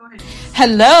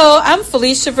Hello, I'm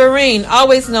Felicia Vereen,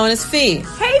 always known as Fee.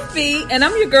 Hey Fee, and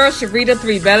I'm your girl Sharita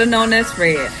 3, better known as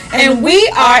Fred. And we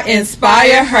are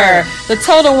Inspire Her, the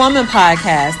Total Woman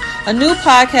Podcast, a new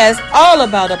podcast all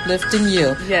about uplifting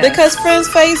you. Yes. Because friends,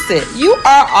 face it, you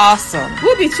are awesome.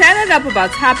 We'll be chatting up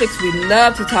about topics we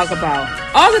love to talk about.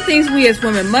 All the things we as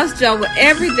women must juggle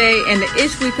every day and the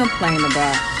ish we complain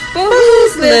about. But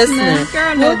who's listening?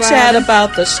 Girl, we'll chat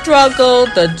about the struggle,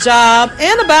 the job,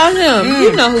 and about him.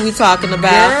 You know who we talking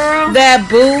about. Girl. That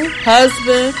boo,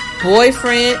 husband,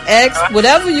 boyfriend, ex,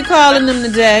 whatever you calling them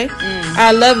today.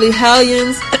 Our lovely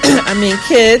hellions,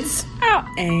 kids. Our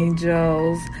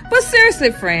angels. But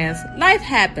seriously, friends, life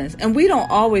happens, and we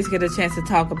don't always get a chance to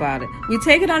talk about it. We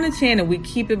take it on the chin and we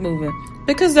keep it moving.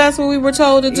 Because that's what we were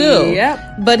told to do.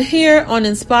 Yep. But here on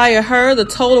Inspire Her, the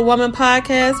Total Woman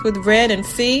Podcast with Red and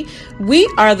Fee, we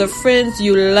are the friends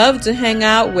you love to hang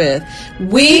out with.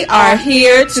 We are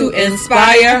here to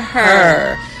inspire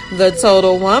her, the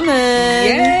Total Woman.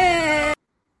 Yeah.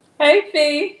 Hey,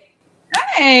 Fee.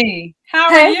 Hey, how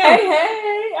are you?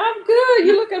 Hey, I'm good.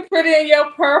 You looking pretty in your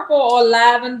purple or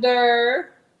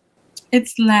lavender.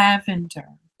 It's lavender.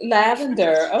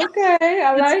 Lavender. Okay,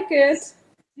 I like it.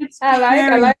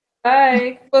 I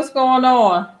like. What's going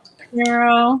on?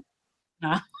 Girl.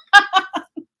 No.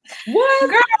 What?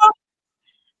 Girl,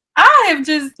 I have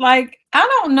just I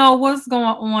don't know what's going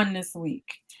on this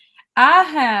week.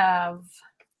 I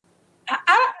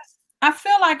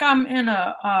feel like I'm in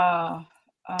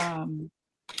I'm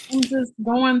just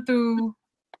going through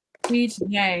each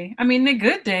day. I mean, they're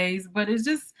good days, but it's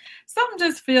just, something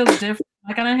just feels different.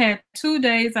 Like I done had 2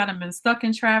 days I'd have been stuck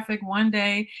in traffic, one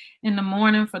day in the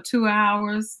morning for 2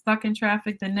 hours, stuck in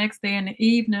traffic the next day in the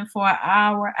evening for an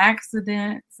hour,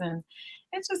 accidents. And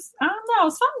it's just, I don't know,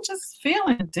 something just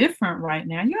feeling different right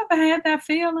now. You ever had that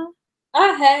feeling? I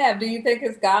have. Do you think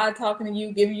it's God talking to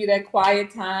you, giving you that quiet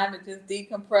time to just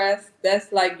decompress?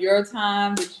 That's like your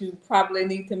time that you probably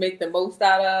need to make the most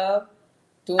out of?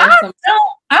 I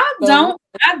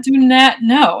do not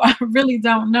know. I really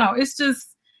don't know. It's just,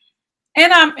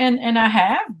 and I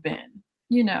have been,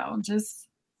 just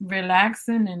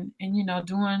relaxing and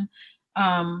doing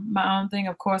my own thing.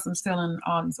 Of course, I'm still in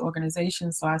all these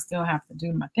organizations, so I still have to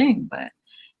do my thing. But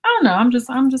I don't know. I'm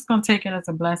just gonna take it as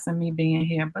a blessing, me being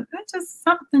here. But that just,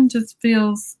 something just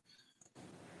feels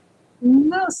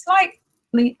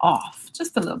slightly off,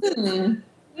 just a little bit.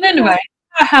 But anyway,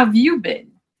 how have you been?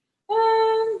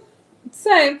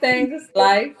 Same thing, just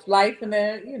life and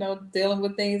then, dealing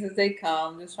with things as they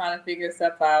come, just trying to figure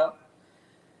stuff out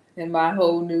in my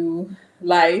whole new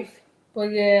life.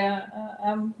 But yeah,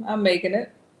 I'm making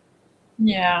it.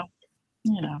 Yeah,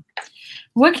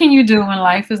 what can you do when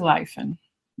life is lifing?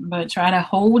 But try to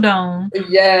hold on.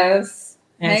 Yes,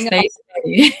 and stay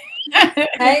steady.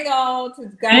 Hang on to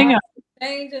God's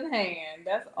changing hand.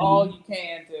 That's all you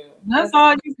can do. That's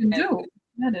all you can do.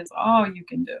 That is all you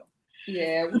can do.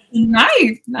 Yeah.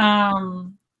 Tonight,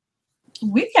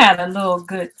 we got a little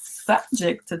good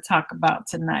subject to talk about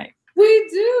tonight. We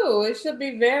do. It should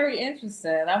be very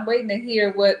interesting. I'm waiting to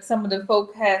hear what some of the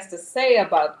folk has to say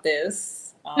about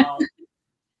this. I'm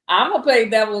gonna play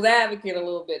devil's advocate a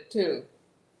little bit too.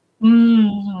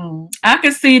 I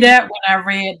could see that when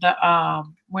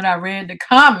I read the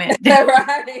comment.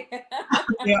 Right.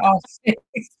 On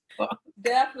Facebook.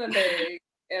 Definitely.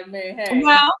 I mean, hey.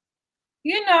 Well,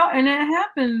 and it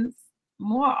happens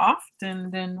more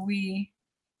often than we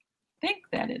think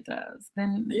that it does.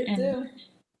 Okay,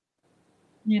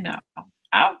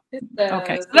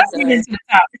 so let's get into the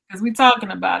topic, because we're talking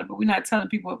about it, but we're not telling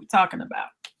people what we're talking about.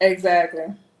 Exactly.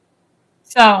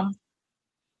 So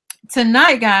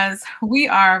tonight, guys, we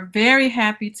are very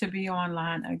happy to be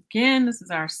online again. This is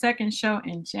our second show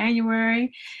in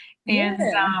January, and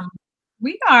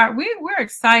we're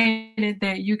excited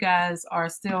that you guys are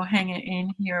still hanging in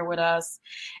here with us.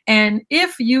 And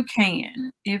if you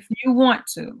want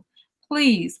to,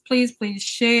 please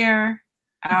share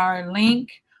our link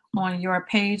on your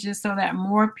pages so that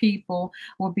more people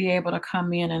will be able to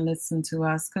come in and listen to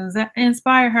us. Because at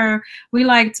Inspire Her, we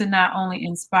like to not only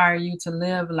inspire you to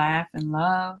live, laugh, and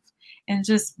love, and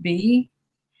just be.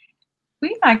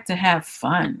 We like to have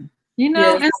fun, And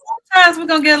sometimes we're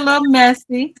gonna get a little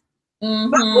messy.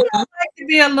 But we don't like to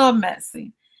be a little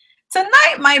messy.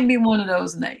 Tonight might be one of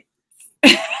those nights.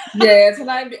 Yeah,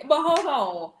 tonight. But hold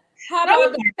on. How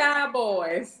about the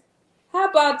Cowboys? How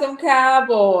about them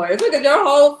Cowboys? Look at your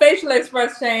whole facial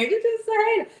expression change. You just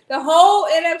saying the whole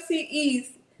NFC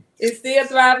East is still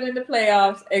thriving in the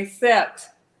playoffs, except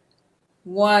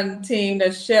one team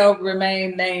that shall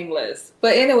remain nameless.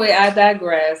 But anyway, I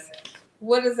digress.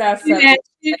 What is our subject?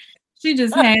 She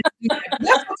just had to do that.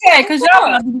 That's okay, because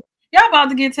y'all about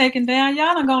to get taken down.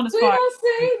 Y'all not going to start.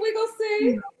 We gonna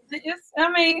see.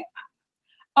 I mean,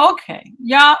 okay,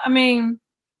 y'all. I mean,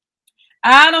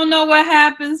 I don't know what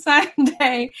happened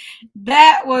Sunday.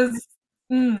 That was.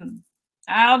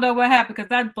 I don't know what happened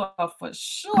because I thought for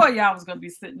sure y'all was gonna be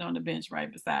sitting on the bench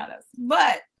right beside us.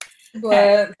 But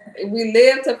we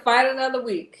lived to fight another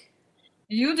week.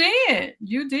 You did.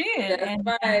 That's and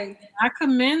right. I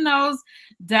commend those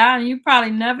Dallas. You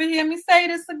probably never hear me say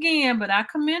this again, but I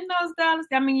commend those Dallas.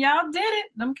 I mean, y'all did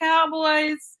it. Them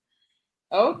Cowboys.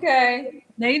 Okay.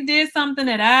 They did something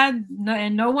that I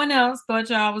and no one else thought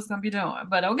y'all was gonna be doing.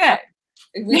 But okay.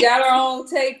 We got our own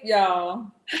tape,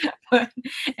 y'all.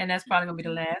 And that's probably gonna be the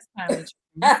last time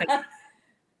that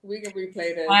we can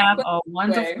replay this. Have a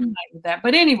wonderful night with that.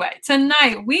 But anyway,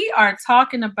 tonight we are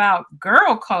talking about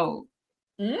girl code.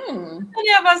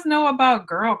 Many of us know about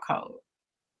girl code.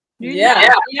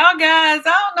 Y'all guys, I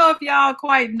don't know if y'all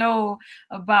quite know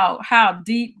about how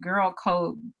deep girl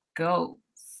code goes.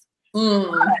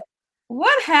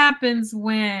 What happens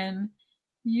when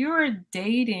you're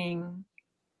dating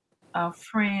a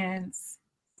friend's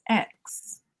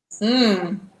ex?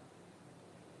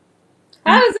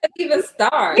 How does it even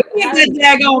start? We need the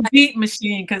daggone beat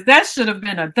machine because that should have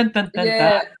been a dun dun dun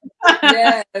dun.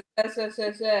 Yes.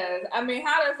 I mean,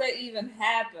 how does that even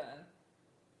happen?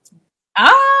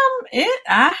 I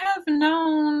have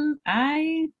known.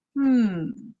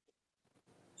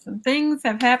 Some things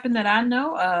have happened that I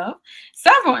know of.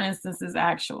 Several instances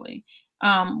actually,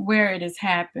 where it has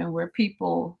happened, where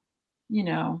people,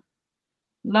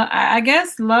 I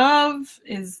guess love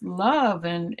is love,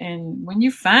 and when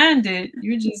you find it,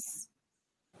 you just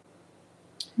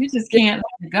can't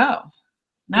let it go.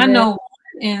 I know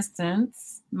one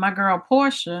instance, my girl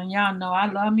Portia, and y'all know I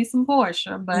love me some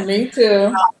Portia, but me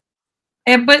too.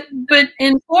 But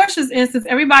in Portia's instance,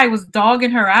 everybody was dogging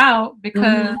her out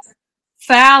because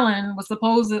Fallon was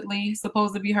supposed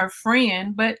to be her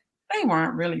friend, but they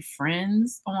weren't really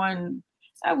friends.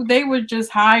 They were just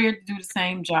hired to do the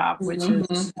same job, which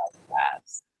is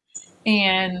guys.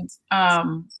 And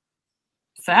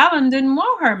Fallon didn't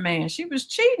want her man. She was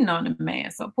cheating on the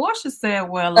man. So Portia said,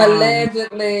 "Well,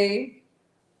 allegedly,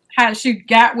 how she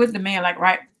got with the man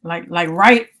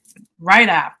right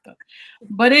after."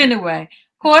 But anyway,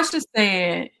 Portia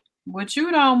said, "What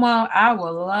you don't want, I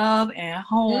will love and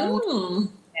hold and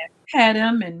pet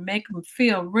him and make him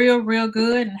feel real, real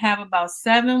good and have about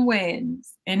 7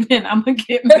 weddings. And then I'm going to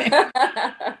get married."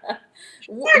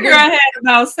 That girl had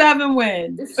about 7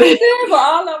 weddings. She did, but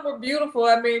all of them were beautiful.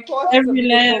 I mean, Portia's a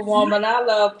beautiful woman. I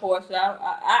love Portia.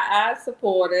 I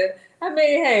support it. I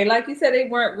mean, hey, like you said, they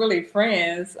weren't really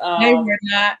friends. They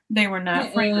were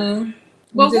not friends.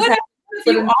 But what if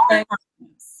you are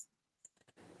friends?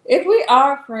 If we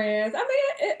are friends,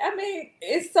 I mean,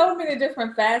 it's so many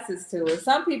different facets to it.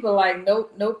 Some people like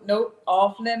nope,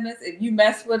 off limits. If you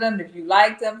mess with him, if you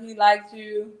liked him, he liked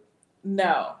you.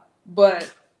 No,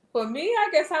 but for me, I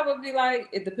guess I would be like,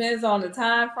 it depends on the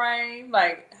time frame,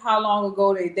 like how long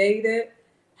ago they dated,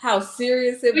 how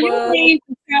serious it was. You mean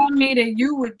to tell me that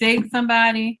you would date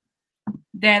somebody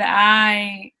that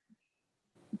I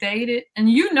dated? And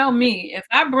you know me, if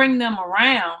I bring them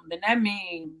around, then that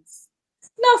means...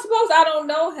 No, suppose I don't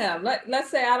know him.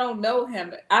 Let's say I don't know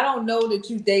him. I don't know that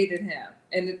you dated him.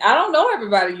 And I don't know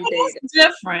everybody you dated.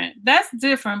 That's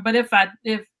different. But if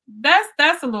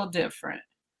that's a little different.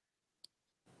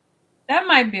 That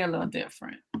might be a little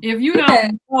different. If you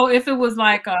don't know, if it was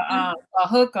like a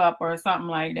hookup or something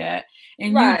like that,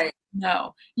 and you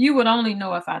know, you would only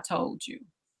know if I told you.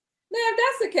 Now, if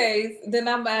that's the case, then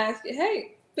I'm gonna ask you,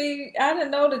 hey, B, I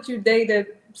didn't know that you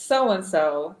dated so and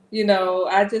so.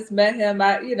 I just met him.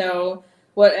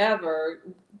 Whatever.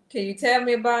 Can you tell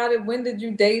me about it? When did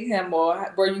you date him,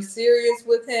 or were you serious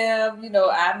with him?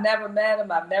 I've never met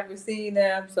him. I've never seen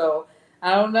him, so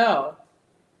I don't know.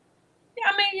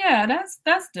 I mean, yeah,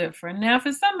 that's different. Now, if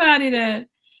it's somebody that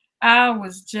I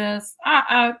was just,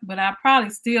 but I probably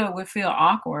still would feel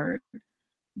awkward.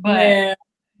 But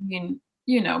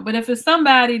but if it's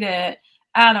somebody that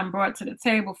I done brought to the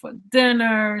table for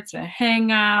dinner, to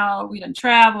hang out, we done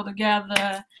travel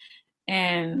together,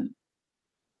 and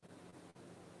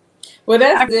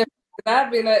that's different.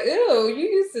 I'd be like, ew, you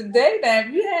used to date that.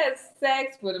 If you had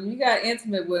sex with him, you got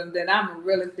intimate with him, then I'm gonna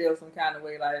really feel some kind of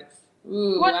way, like.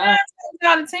 Ooh, 9 times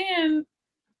out of 10,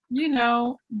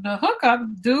 the hookup,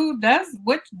 dude, that's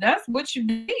what you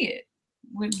did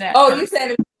with that. Oh, you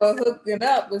said it was hooking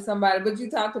up with somebody, but you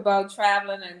talked about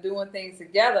traveling and doing things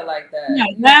together like that. Yeah,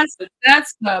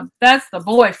 that's the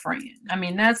boyfriend. I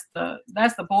mean, that's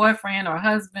the boyfriend or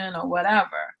husband or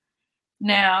whatever.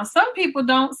 Now, some people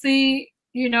don't see,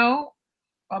 a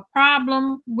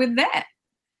problem with that.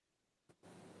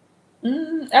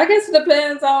 I guess it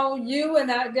depends on you, and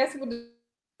I guess it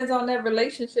depends on that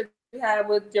relationship you have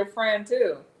with your friend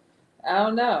too. I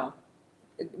don't know.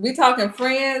 We talking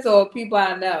friends or people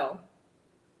I know?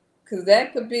 Because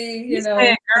that could be, You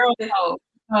said girl code.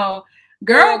 So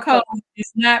girl code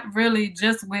is not really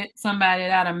just with somebody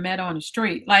that I met on the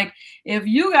street. Like if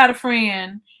you got a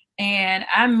friend and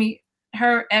I meet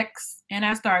her ex and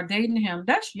I start dating him,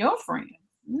 that's your friend,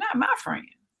 not my friend.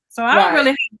 So I don't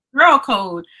really have girl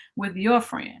code with your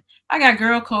friend. I got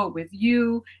girl code with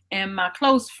you and my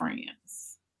close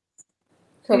friends.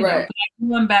 Correct.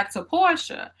 Going back to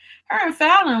Portia, her and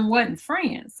Fallon wasn't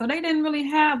friends, so they didn't really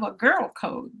have a girl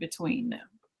code between them.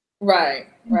 Right.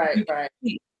 Yeah,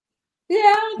 I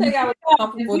don't think I was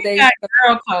comfortable dating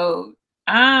girl code.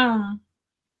 Now,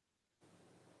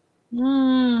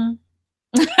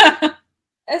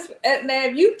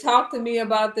 if you talk to me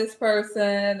about this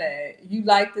person and you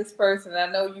like this person, I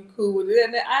know you cool with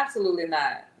it, then absolutely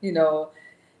not.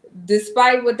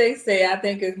 Despite what they say, I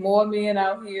think it's more men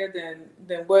out here than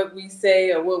what we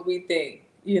say or what we think.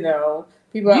 People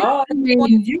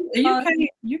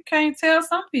you can't tell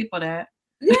some people that.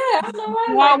 Yeah, I know.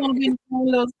 I want to be in a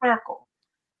little circle.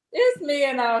 It's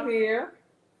men out here.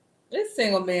 It's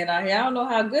single men out here. I don't know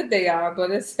how good they are,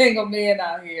 but it's single men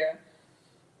out here.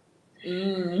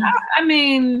 I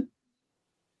mean,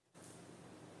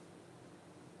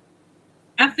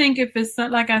 I think if it's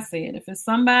like I said, if it's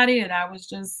somebody that I was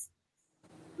just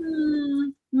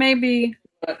maybe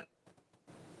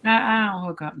I don't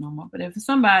hook up no more. But if it's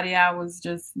somebody I was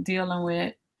just dealing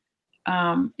with,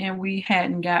 and we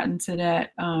hadn't gotten to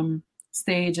that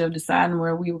stage of deciding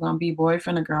where we were going to be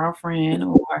boyfriend or girlfriend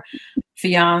or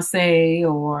fiance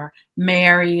or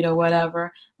married or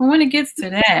whatever. But when it gets to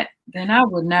that, then I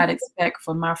would not expect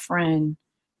for my friend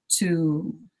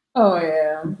to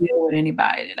deal with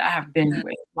anybody that I have been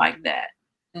with like that.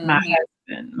 My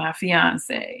husband, my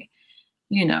fiance,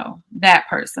 that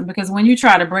person. Because when you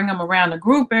try to bring them around the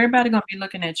group, everybody gonna be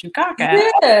looking at you cockeyed.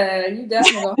 Yeah, you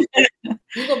definitely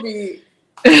you're gonna be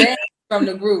banned from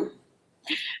the group.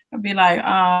 I'll be like,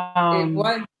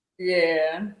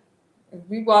 if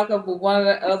we walk up with one of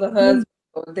the other husbands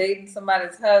or dating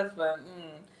somebody's husband,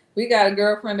 we got a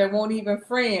girlfriend that won't even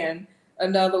friend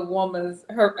another woman's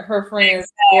her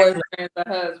friend's boyfriend or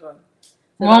husband. So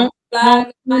won't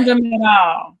friend them at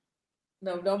all.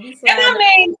 No, don't be sliding. And I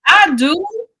mean, I do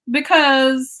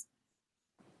because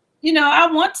I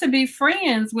want to be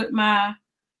friends with my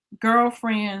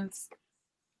girlfriends.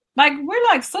 Like we're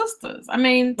like sisters. I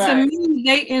mean, to me,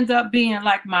 they end up being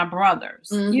like my brothers,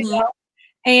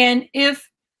 And if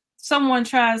someone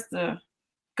tries to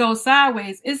go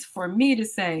sideways, it's for me to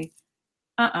say,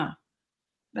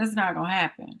 that's not gonna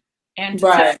happen. And to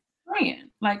tell a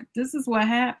friend, like this is what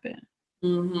happened.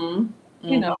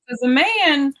 Because a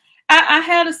man, I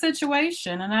had a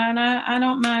situation, and I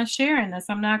don't mind sharing this.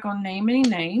 I'm not gonna name any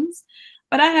names,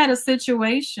 but I had a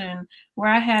situation where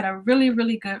I had a really,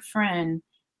 really good friend.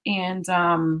 And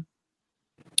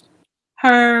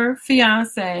her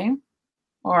fiance,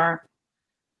 or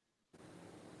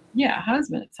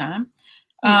husband at the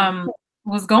time,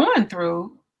 was going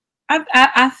through.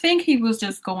 I think he was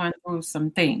just going through some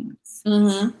things,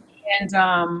 and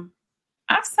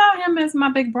I saw him as my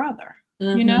big brother.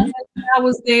 I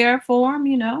was there for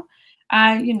him.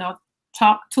 I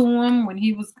talked to him when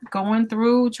he was going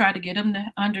through, tried to get him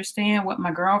to understand what my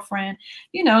girlfriend,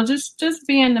 just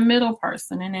being the middle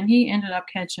person. And then he ended up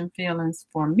catching feelings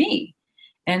for me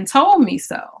and told me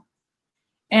so.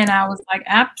 And I was like,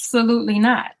 absolutely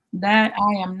not. That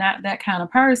I am not that kind of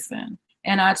person.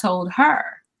 And I told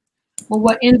her. Well,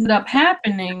 what ended up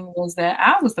happening was that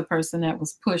I was the person that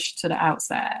was pushed to the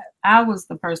outside. I was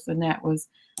the person that was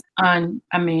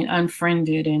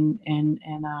unfriended and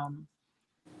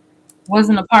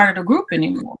wasn't a part of the group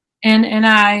anymore. And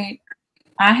I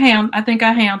think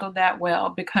I handled that well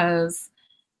because,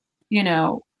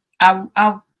 I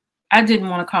didn't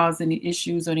want to cause any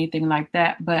issues or anything like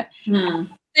that. But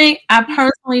I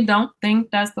personally don't think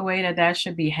that's the way that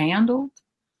should be handled.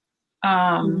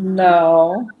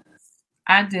 No.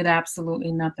 I did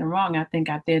absolutely nothing wrong. I think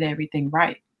I did everything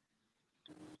right.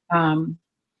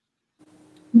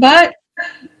 But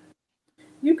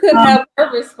you could have her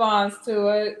response to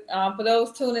it. For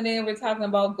those tuning in, we're talking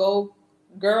about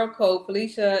girl code.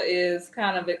 Felicia is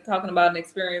kind of talking about an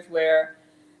experience where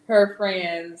her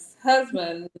friend's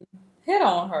husband hit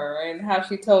on her and how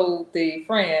she told the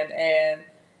friend and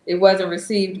it wasn't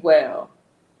received well.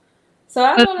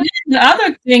 So the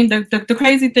other thing, the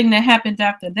crazy thing that happened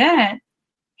after that,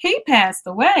 he passed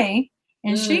away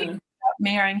and she ended up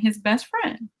marrying his best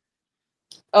friend.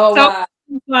 Oh, so wow.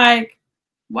 it's like,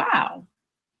 wow.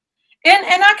 And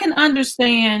I can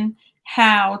understand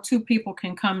how two people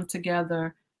can come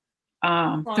together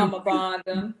through Trauma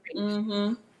bonding.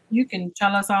 Mm-hmm. You can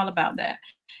tell us all about that.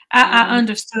 I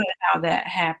understood how that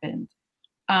happened.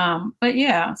 But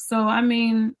yeah, so I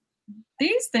mean,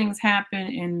 these things happen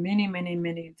in many, many,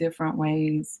 many different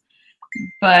ways.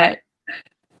 But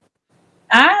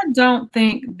I don't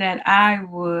think that I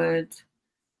would,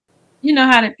 you know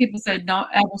how that people say, don't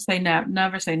ever say never,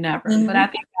 never say never. But I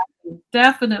think I would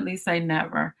definitely say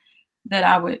never, that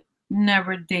I would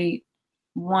never date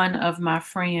one of my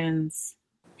friends,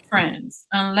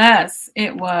 unless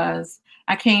it was,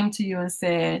 I came to you and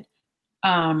said,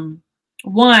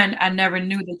 one, I never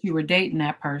knew that you were dating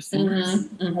that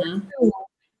person. Two,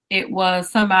 it was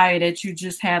somebody that you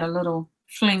just had a little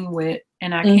fling with,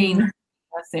 and I came,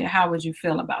 I said, how would you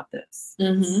feel about this?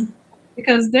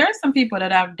 Because there are some people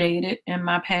that I've dated in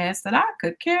my past that I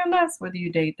could care less whether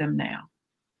you date them now.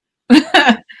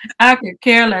 I could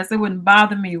care less. It wouldn't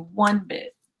bother me one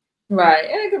bit. Right.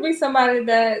 And it could be somebody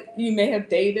that you may have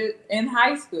dated in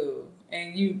high school,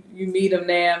 and you meet them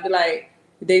now and be like,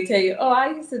 they tell you, oh, I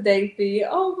used to date Fee.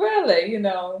 Oh, really? You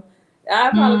know,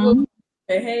 I probably would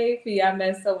say, hey, Fee, I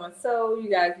met so-and-so. You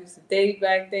guys used to date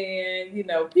back then. You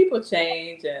know, people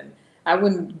change, and I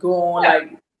wouldn't go on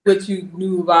like what you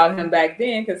knew about him back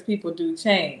then, because people do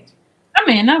change. I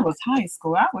mean, that was high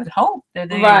school. I would hope that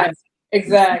they right.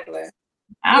 Exactly.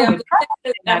 I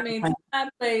mean, time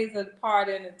plays a part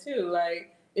in it too.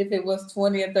 Like if it was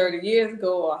 20 or 30 years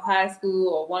ago, or high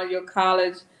school, or one of your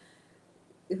college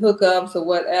hookups or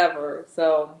whatever.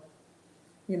 So,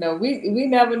 you know, we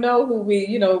never know who we,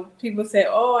 you know, people say,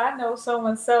 oh, I know so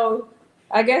and so.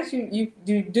 I guess you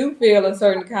do feel a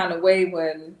certain kind of way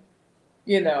when,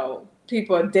 you know,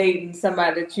 people are dating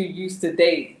somebody that you used to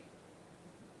date.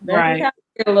 That can kind of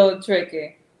get a little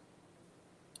tricky.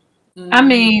 I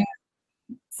mean,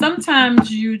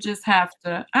 sometimes you just have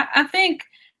to, I think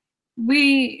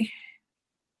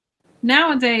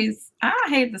nowadays, I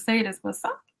hate to say this, but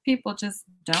some people just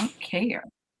don't care.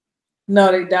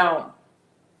 No, they don't.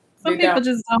 Some people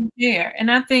just don't care. And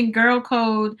I think girl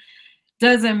code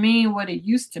doesn't mean what it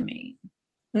used to mean.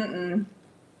 You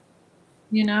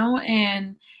know,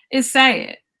 and it's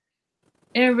sad.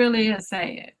 It really is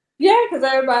sad. Yeah, because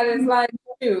everybody's like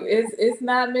you. It's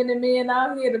not many men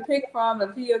out here to pick from.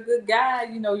 If he a good guy,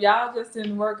 you know, y'all just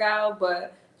didn't work out.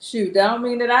 But shoot, that don't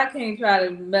mean that I can't try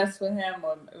to mess with him.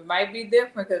 Or it might be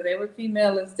different because every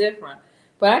female is different.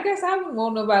 But I guess I wouldn't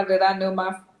want nobody that I know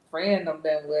my friend I've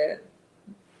been with.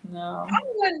 No, I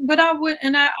wouldn't. But I would,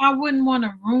 and I wouldn't want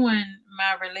to ruin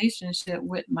my relationship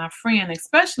with my friend,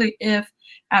 especially if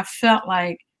I felt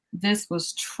like this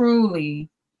was truly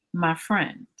my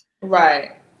friend.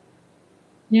 Right.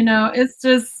 You know, it's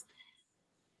just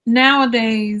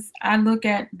nowadays I look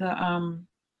at the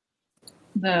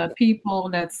people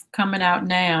that's coming out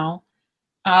now.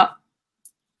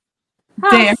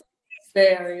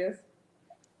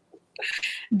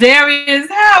 Darius,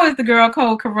 how is the girl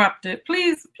code corrupted?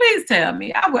 Please tell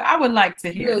me. I would like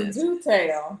to hear this. Do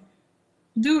tell.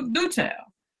 Do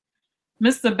tell.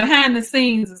 Mr. Behind the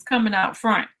Scenes is coming out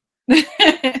front. But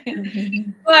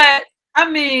I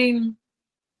mean,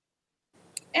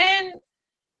 and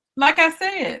like I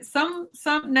said, some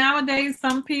nowadays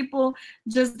some people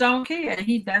just don't care.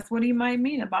 That's what he might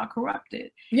mean about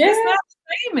corrupted. Yeah. It's not the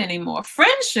same anymore.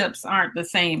 Friendships aren't the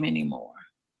same anymore.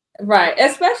 Right.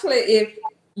 Especially if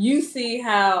you see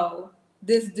how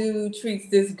this dude treats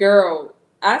this girl.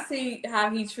 I see how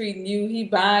he treating you. He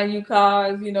buying you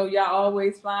cars. You know, y'all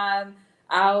always flying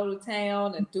out of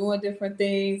town and doing different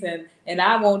things. And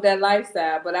I want that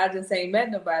lifestyle, but I just ain't met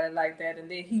nobody like that.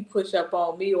 And then he push up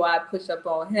on me, or I push up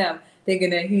on him,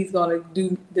 thinking that he's going to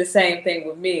do the same thing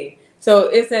with me. So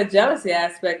it's that jealousy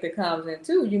aspect that comes in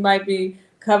too. You might be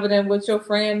covered in what your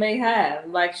friend may have.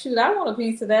 Like, shoot, I want a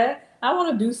piece of that. I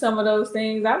want to do some of those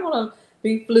things. I want to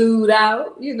be flued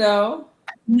out, you know.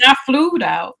 Not flued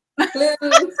out.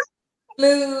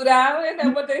 Flued out. Isn't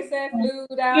that what they said?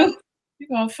 Flued out. You're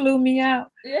going to flew me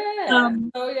out. Yeah.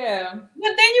 Oh, yeah. But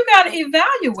then you got to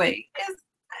evaluate.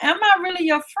 Am I really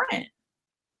your friend?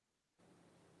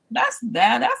 That's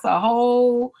a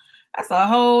whole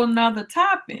nother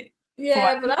topic.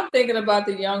 Yeah, but I'm thinking about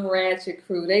the Young Ratchet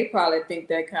crew. They probably think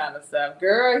that kind of stuff.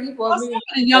 Girl, he bought me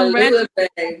a Young Ratchet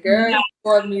bag. Girl, he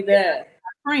bought me that.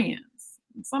 Friends.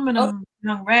 Some of them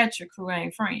Young Ratchet crew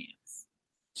ain't friends.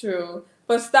 True.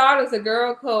 For starters, the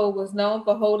girl code was known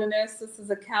for holding their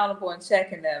sisters accountable and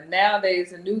checking them.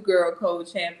 Nowadays, the new girl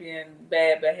code champion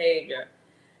bad behavior.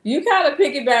 you kind of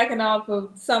piggybacking off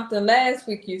of something last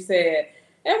week you said,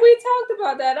 and we talked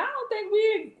about that. I don't think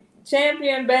we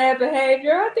champion bad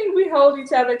behavior. I think we hold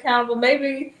each other accountable.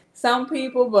 Maybe some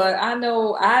people, but I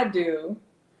know I do.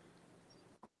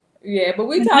 Yeah, but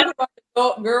we talk about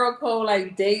the girl code,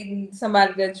 like dating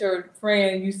somebody that your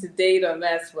friend used to date or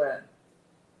mess with.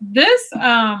 This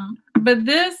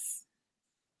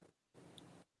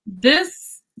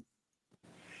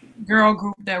girl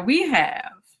group that we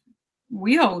have,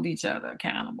 we hold each other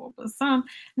accountable, but some,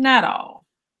 not all.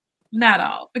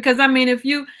 Because I mean,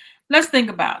 let's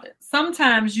think about it.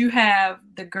 Sometimes you have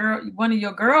one of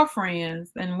your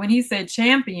girlfriends, and when he said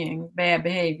champion bad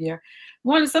behavior,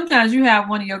 sometimes you have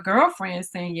one of your girlfriends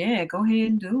saying, "Yeah, go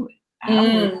ahead and do it."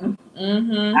 I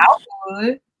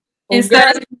would.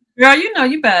 Instead of, girl,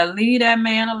 you better leave that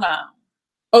man alone.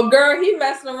 Oh, girl, he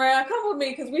messing around. Come with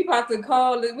me, because we about to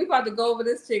call it. We about to go over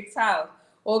this chick's house.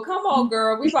 Well, come on,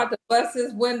 girl. We about to bust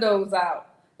his windows out.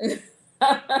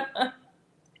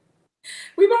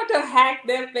 We about to hack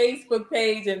their Facebook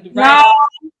page and write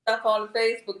stuff on the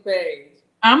Facebook page.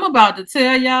 I'm about to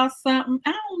tell y'all something.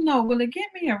 I don't know. Will it get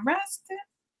me arrested?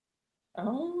 I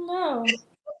don't know.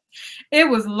 It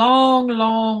was long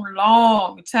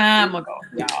time ago,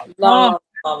 y'all.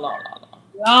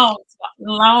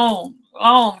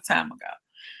 Long time ago.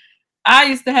 I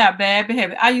used to have bad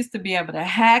behavior. I used to be able to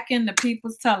hack into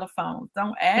people's telephones.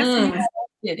 Don't ask me how I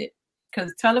did it,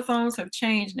 because telephones have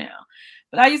changed now.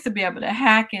 But I used to be able to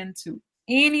hack into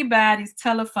anybody's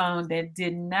telephone that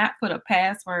did not put a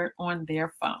password on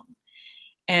their phone.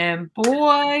 And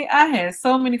boy, I had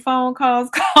so many phone calls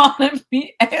calling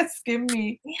me, asking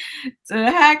me to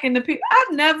hack into people. I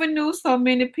never knew so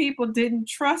many people didn't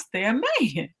trust their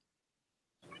man.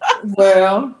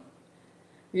 Well,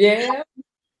 yeah.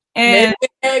 And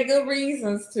maybe they had good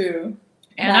reasons to.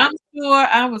 And I'm sure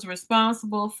I was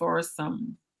responsible for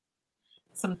some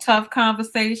tough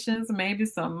conversations, maybe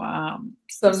some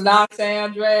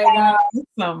knockdown, drag out,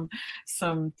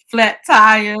 some flat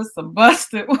tires, some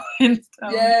busted windows.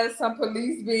 Yeah, some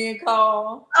police being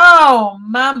called. Oh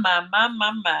my.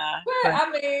 But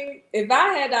I mean, if I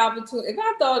had the opportunity, if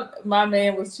I thought my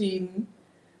man was cheating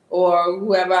or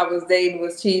whoever I was dating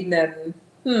was cheating, and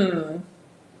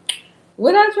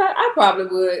would I try? I probably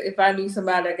would. If I knew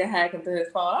somebody that could hack into his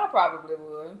phone, I probably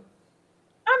would.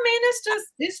 I mean,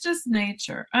 it's just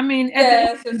nature. I mean,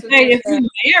 if you're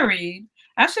married,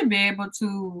 I should be able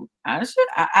to. I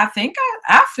think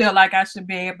I feel like I should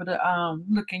be able to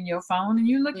look in your phone and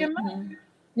you look in mine.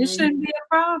 It shouldn't be a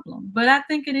problem, but I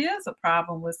think it is a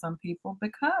problem with some people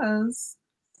because.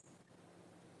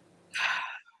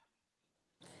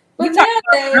 But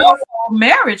nowadays,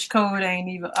 marriage code ain't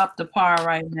even up to par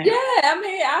right now. Yeah, I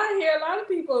mean, I hear a lot of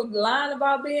people lying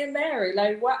about being married.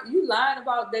 Like, what you lying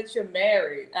about that you're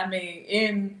married? I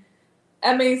mean,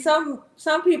 some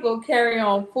people carry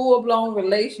on full blown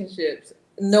relationships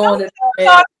knowing that all you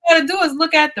gotta do is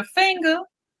look at the finger.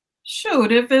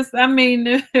 Shoot, if they've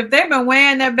been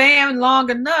wearing that band long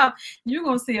enough, you're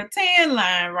gonna see a tan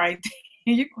line right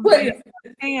there. You can see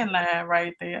a tan line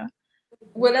right there.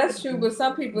 Well, that's true, but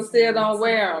some people still don't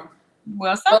wear them.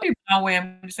 Well, some people don't wear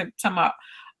them. You're talking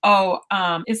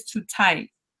about, it's too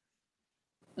tight.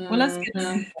 Well, let's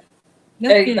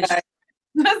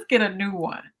get a new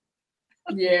one.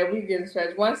 Yeah, we get a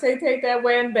stretch. Once they take that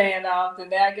wearing band off,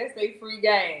 then I guess they free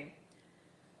game.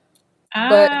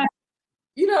 But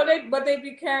they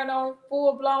be carrying on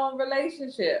full blown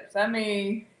relationships. I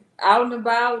mean, out and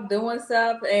about doing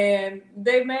stuff, and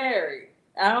they married.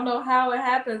 I don't know how it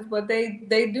happens, but they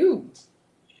do.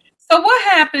 So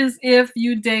what happens if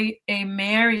you date a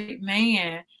married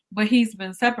man, but he's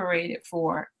been separated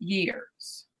for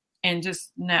years and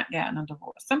just not gotten a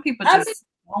divorce? Some people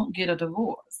won't get a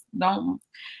divorce. I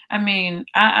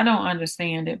don't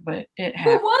understand it, but it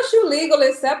happens. But once you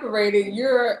legally separated,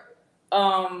 you're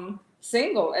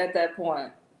single at that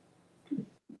point.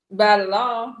 By the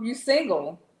law, you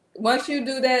single. Once you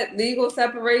do that legal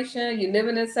separation, you're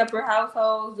living in separate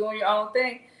households, doing your own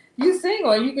thing, you're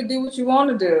single and you can do what you want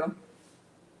to do.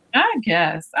 I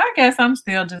guess I'm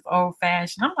still just old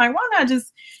fashioned. I'm like, why not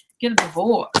just get a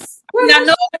divorce? I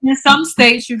know in some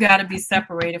states you got to be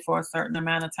separated for a certain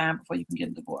amount of time before you can get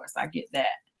a divorce. I get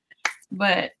that.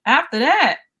 But after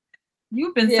that,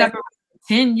 you've been separated for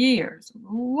 10 years.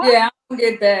 What? Yeah, I don't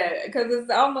get that, because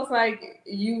it's almost like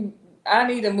I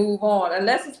need to move on,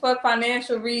 unless it's for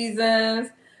financial reasons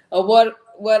or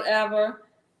whatever.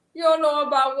 You don't know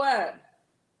about what?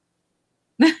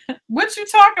 What you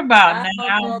talk about?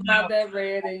 I don't know about that,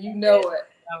 Red, and you know it.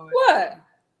 What?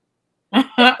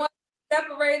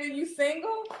 Separated? You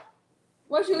single?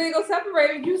 Once you legal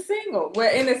separated, you single.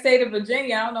 Well, in the state of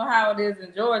Virginia, I don't know how it is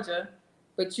in Georgia,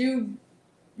 but you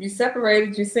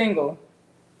separated, you single.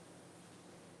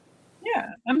 Yeah,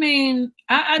 I mean,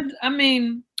 I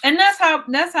mean, and that's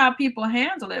how people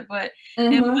handle it. But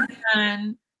in my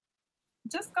mind,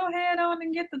 just go ahead on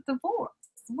and get the divorce.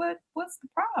 What's the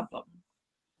problem?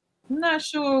 I'm not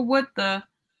sure what the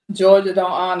Georgia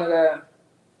don't honor that.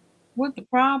 What the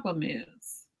problem is.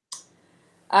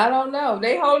 I don't know.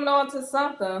 They holding on to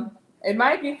something. It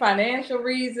might be financial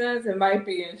reasons. It might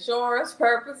be insurance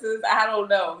purposes. I don't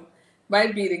know.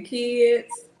 Might be the kids.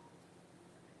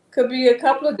 Could be a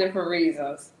couple of different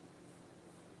reasons.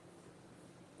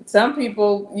 Some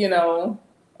people, you know,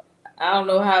 I don't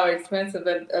know how expensive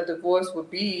a divorce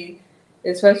would be,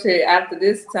 especially after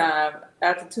this time,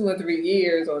 after 2 or 3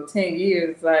 years or 10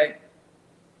 years. Like,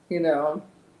 you know,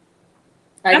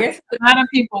 I guess a lot of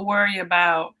people worry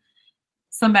about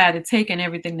somebody taking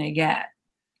everything they got,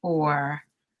 or,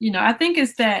 you know, I think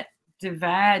it's that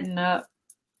dividing up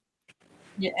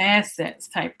your assets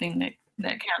type thing that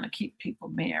kind of keep people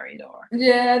married, or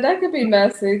yeah, that could be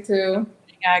messy too.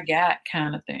 I got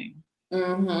kind of thing.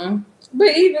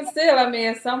 But even still, I mean,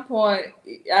 at some point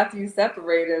after you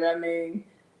separated, I mean,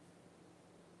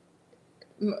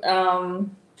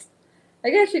 I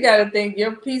guess you got to think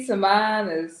your peace of mind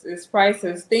is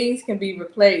priceless. Things can be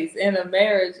replaced. In a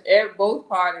marriage, both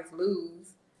parties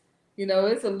lose. You know,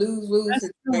 it's a lose-lose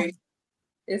situation.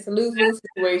 It's a lose-lose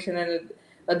situation in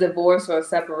a divorce or a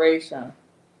separation.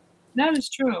 That is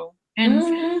true. And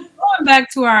going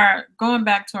back to our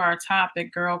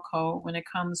topic, girl code, when it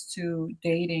comes to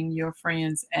dating your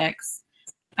friend's ex,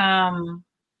 you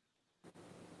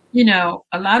know,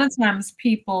 a lot of times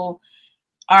people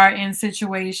are in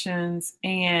situations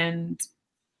and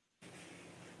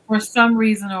for some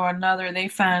reason or another, they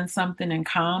find something in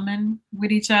common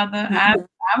with each other. I've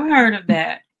heard of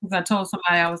that because I told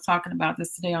somebody I was talking about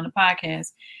this today on the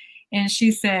podcast, and she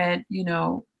said, you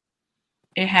know,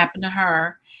 it happened to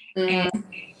her, and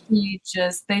they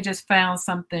just found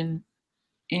something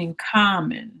in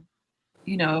common,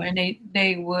 you know, and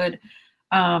they would,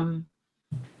 I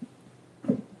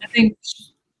think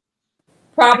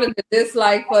probably the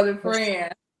dislike for the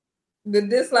friend. The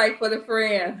dislike for the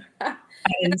friend. I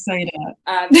didn't say that.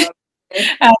 I know.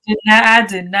 I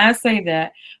did not say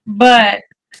that, but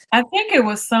I think it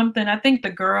was something. I think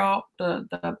the girl,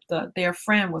 their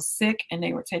friend was sick, and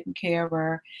they were taking care of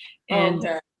her,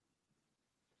 and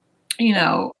you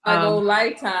know, like old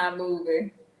Lifetime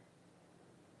movie.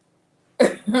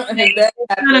 they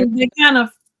kind of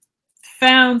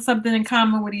found something in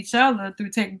common with each other through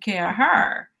taking care of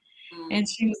her. And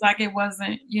she was like, it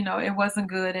wasn't, you know, it wasn't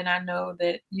good. And I know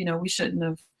that, you know, we shouldn't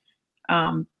have,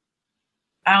 I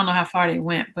don't know how far they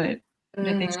went, but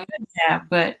that they shouldn't have.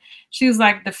 But she was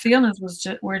like, the feelings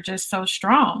were just so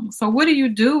strong. So what do you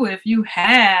do if you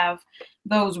have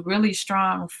those really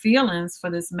strong feelings for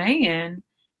this man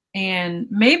and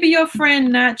maybe your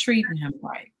friend not treating him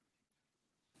right?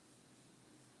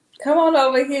 Come on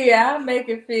over here. I'll make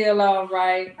it feel all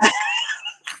right.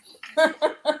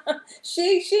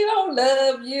 She don't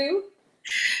love you.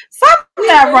 Something's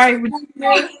not right with you.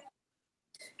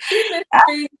 She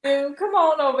mistreats you. Come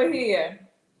on over here.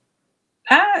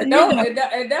 And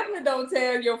definitely don't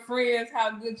tell your friends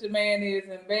how good your man is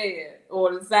in bed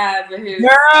or the size of his.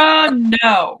 Girl,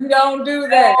 no. You don't do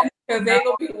that because they're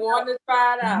gonna be wanting to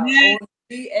try it out on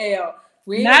DL.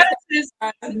 Not just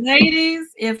ladies,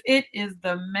 if it is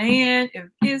the man, if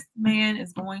this man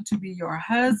is going to be your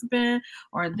husband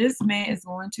or this man is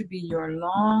going to be your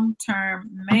long-term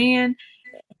man,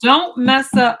 don't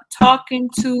mess up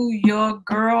talking to your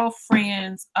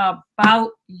girlfriends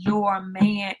about your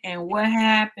man and what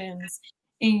happens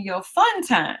in your fun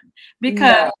time,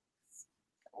 because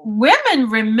women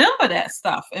remember that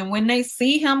stuff, and when they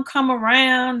see him come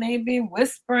around, they be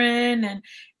whispering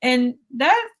and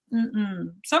that.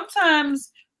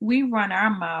 Sometimes we run our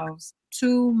mouths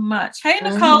too much. Hey,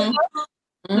 Nicole.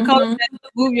 Nicole,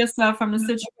 remove yourself from the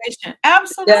situation.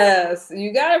 Absolutely. Yes,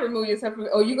 you gotta remove yourself from,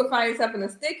 or you can find yourself in a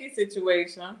sticky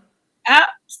situation.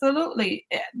 Absolutely.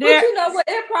 But you know what?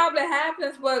 It probably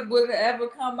happens, but will it ever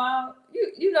come out?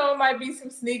 You know, it might be some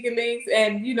sneaky links,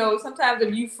 and you know, sometimes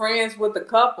if you friends with a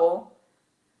couple,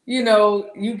 you know,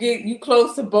 you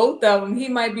close to both of them. He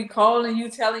might be calling you,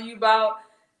 telling you about,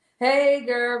 hey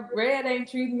girl, Red ain't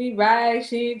treating me right.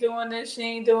 She ain't doing this, she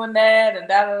ain't doing that, and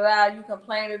da da da. You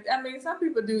complain. I mean, some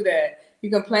people do that.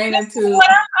 You complain to.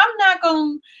 I'm not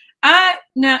gonna.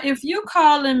 Now, if you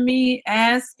calling me,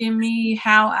 asking me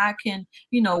how I can,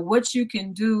 you know, what you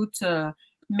can do to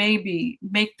maybe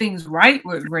make things right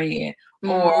with Red,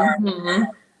 or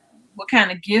what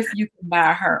kind of gift you can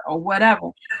buy her or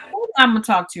whatever. I'm gonna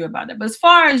talk to you about that. But as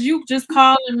far as you just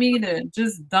calling me to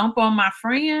just dump on my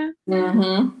friend, no,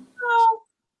 I'm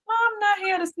not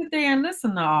here to sit there and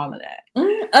listen to all of that.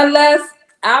 Unless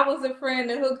I was a friend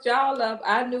that hooked y'all up,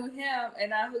 I knew him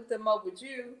and I hooked him up with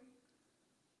you.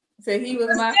 So he was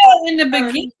my in the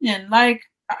beginning, like,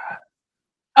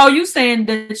 oh, you saying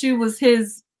that you was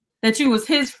his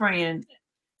friend,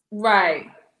 right?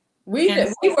 We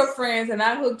were friends, and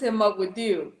I hooked him up with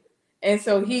you, and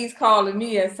so he's calling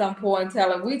me at some point,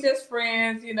 telling we just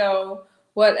friends,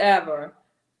 whatever.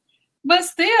 But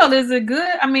still, is it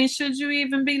good? I mean, should you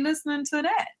even be listening to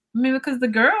that? I mean, because the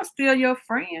girl's still your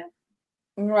friend,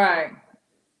 right?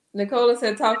 Nicola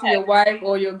said, talk to your wife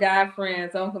or your guy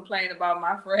friends. Don't complain about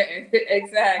my friend.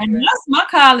 Exactly. And that's my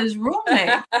college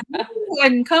roommate. He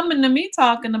wasn't coming to me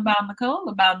talking about Nicole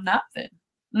about nothing.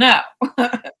 No.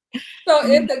 So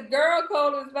if the girl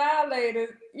code is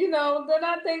violated, then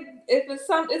I think if it's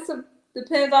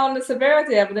depends on the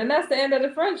severity of it, and that's the end of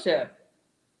the friendship.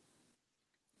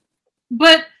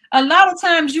 But a lot of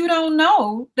times you don't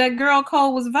know that girl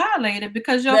code was violated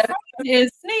because your friend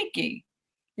is sneaky.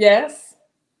 Yes.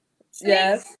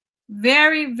 Yes.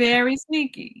 Very, very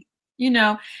sneaky.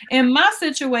 In my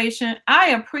situation, I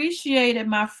appreciated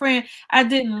my friend. I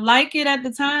didn't like it at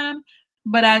the time,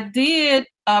 but I did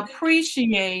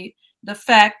appreciate the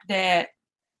fact that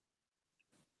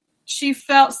she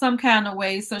felt some kind of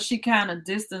way, so she kind of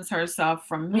distanced herself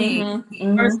from me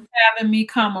versus having me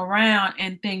come around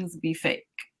and things be fake.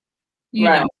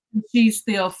 She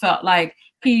still felt like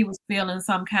he was feeling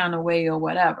some kind of way or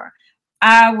whatever.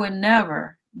 I would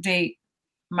never date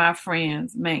my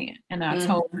friend's man, and I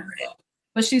told her that,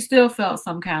 but she still felt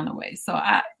some kind of way. So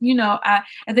I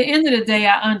at the end of the day,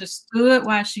 I understood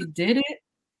why she did it.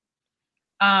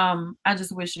 I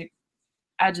just wish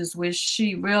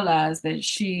she realized that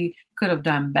she could have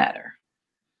done better.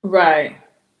 Right.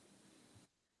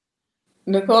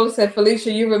 Nicola said,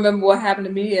 Felicia, you remember what happened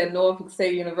to me at Norfolk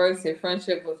State University?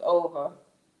 Friendship was over.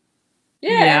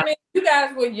 Yeah, I mean, you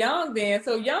guys were young then,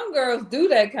 so young girls do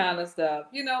that kind of stuff,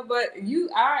 but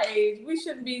our age, we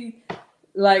shouldn't be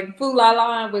like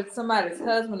fool-la-la with somebody's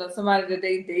husband or somebody that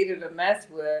they dated or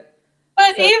messed with.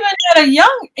 But even at a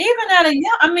young,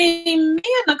 I mean, me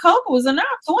and Nicole was in our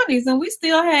 20s and we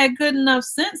still had good enough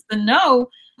sense to know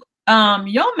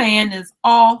your man is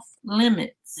off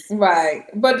limits. Right.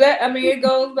 But it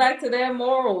goes back to their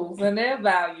morals and their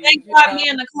values. Thank God me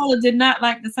and Nicole did not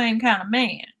like the same kind of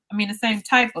man. I mean, the same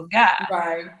type of guy.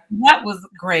 Right. That was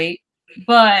great.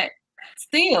 But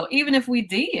still, even if we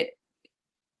did.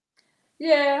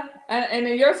 Yeah. And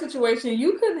in your situation,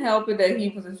 you couldn't help it that he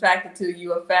was attracted to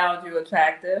you or found you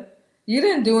attractive. You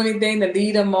didn't do anything to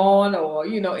lead him on or,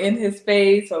 in his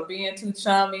face or being too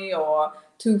chummy or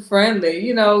too friendly.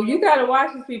 You got to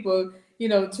watch these people,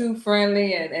 too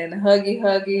friendly and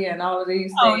huggy and all of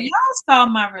these things. Y'all saw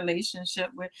my relationship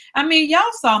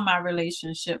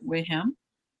with him.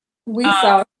 We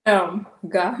saw him.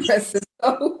 God rest his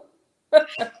soul.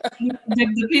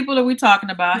 The people that we're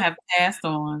talking about have passed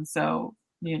on, so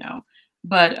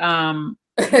but don't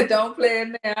play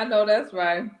in there. I know that's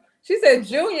right. She said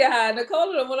junior high.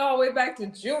 Nicola went all the way back to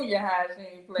junior high. She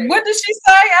ain't played. What did she say?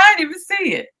 I didn't even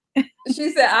see it. She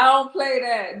said, I don't play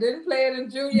that. Didn't play it in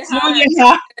junior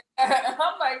high.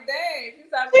 I'm like, dang.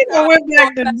 She went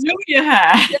back to junior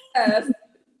high. Yes.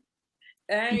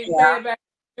 I ain't playing back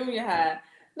to junior high.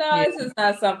 No, this is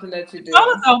not something that you do.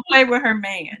 Nicola don't play with her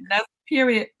man. That's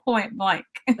period, point blank.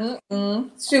 Shoot,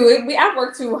 I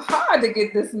worked too hard to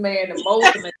get this man to mold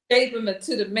him and shape him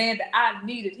into the man that I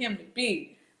needed him to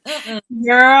be.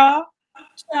 Girl,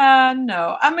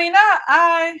 no. I mean,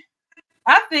 I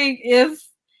think if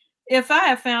I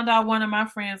had found out one of my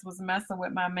friends was messing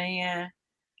with my man,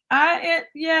 it'd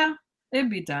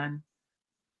be done.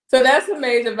 So that's a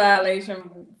major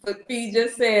violation. But Fee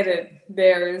just said it.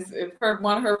 If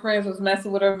one of her friends was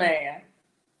messing with her man.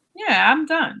 Yeah, I'm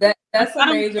done. That's a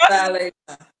major violation.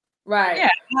 Right. Yeah,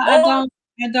 I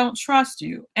don't trust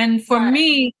you. And for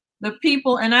me, the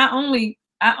people, and I only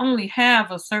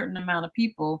have a certain amount of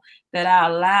people that I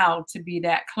allow to be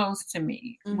that close to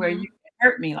me where you can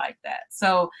hurt me like that.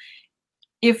 So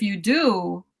if you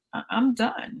do, I'm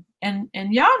done. And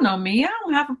y'all know me. I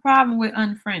don't have a problem with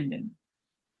unfriending.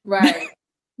 Right.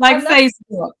 Like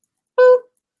Facebook. Boop.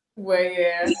 Well,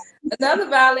 yeah. Another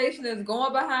violation is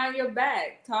going behind your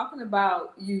back, talking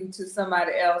about you to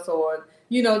somebody else, or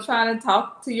trying to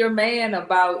talk to your man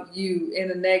about you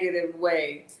in a negative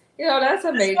way. That's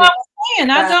a major. What I'm saying.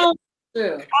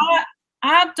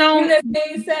 I don't. You didn't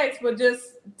mean sex, but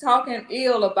just talking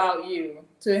ill about you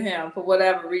to him for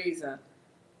whatever reason.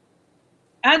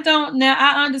 I don't now.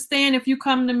 I understand if you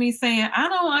come to me saying, I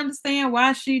don't understand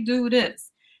why she do this.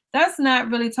 That's not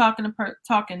really talking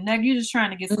negative. You're just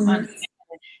trying to get some understanding.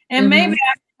 And maybe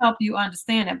I can help you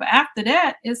understand it. But after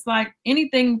that, it's like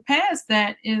anything past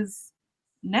that is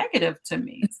negative to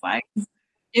me. It's like,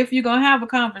 if you're gonna have a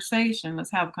conversation,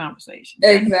 let's have a conversation.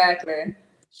 Exactly.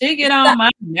 She get on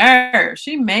my nerves.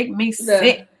 She make me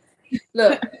sick.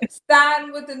 Look,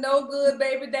 starting with the no good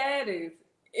baby daddies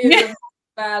is a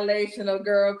violation of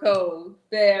girl code,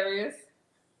 Darius.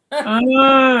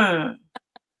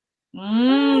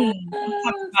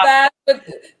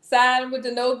 Sign with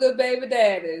the no good baby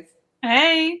daddies.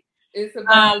 Hey, it's a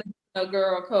violation of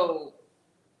girl code.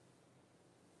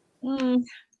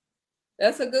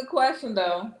 That's a good question,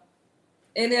 though.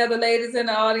 Any other ladies in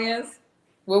the audience?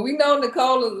 Well, we know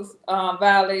Nicola's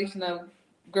violation of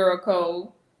girl code.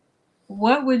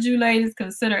 What would you ladies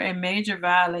consider a major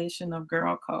violation of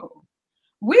girl code?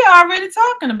 We already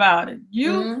talking about it.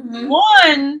 You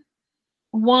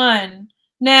one.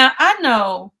 Now I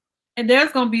know, and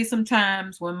there's gonna be some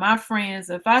times when my friends,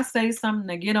 if I say something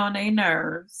to get on their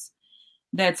nerves,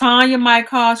 that Tanya might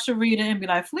call Sharita and be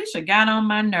like, Felicia got on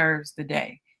my nerves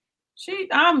today. She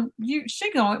going,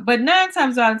 but 9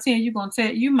 times out of 10,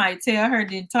 you might tell her,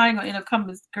 then Tanya gonna end up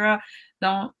coming, girl,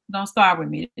 don't start with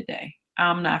me today.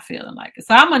 I'm not feeling like it.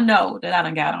 So I'm gonna know that I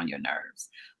done got on your nerves.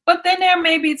 But then there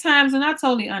may be times, and I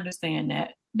totally understand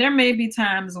that. There may be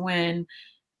times when,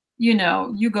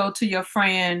 you go to your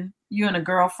friend, you're in a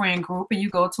girlfriend group, and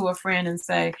you go to a friend and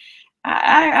say,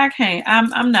 I can't,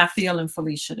 I'm not feeling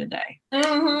Felicia today.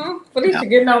 Felicia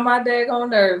getting on my daggone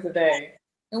nerves today.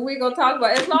 And we're gonna talk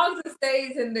about, as long as it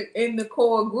stays in the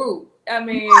core group. I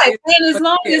mean, right. And as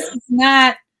long as it's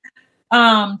not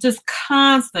just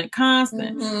constant.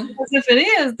 Because if it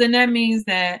is, then that means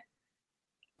that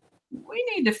we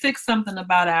need to fix something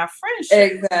about our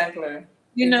friendship. Exactly.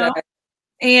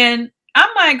 And I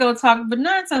might go talk, but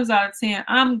 9 times out of 10,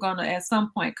 I'm gonna at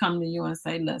some point come to you and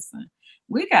say, listen,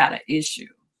 we got an issue.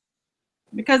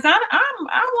 Because I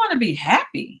want to be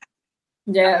happy.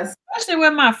 Yes. Especially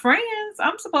with my friends.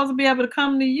 I'm supposed to be able to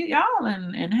come to y'all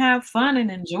and have fun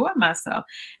and enjoy myself.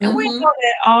 And we know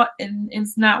that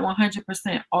it's not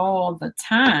 100% all the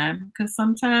time, because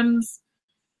sometimes,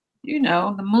 the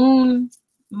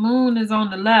moon is on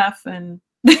the left, and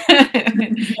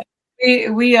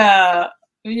we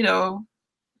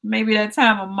maybe that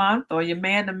time of month, or your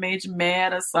man that made you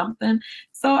mad or something.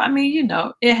 So I mean,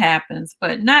 it happens,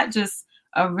 but not just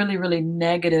a really, really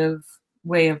negative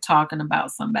way of talking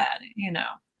about somebody,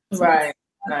 So right.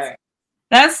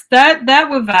 That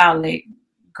would violate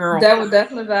girl that code. Would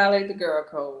definitely violate the girl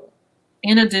code,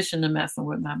 in addition to messing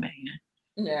with my man.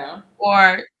 Yeah.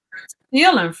 Or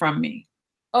stealing from me.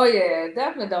 Oh yeah,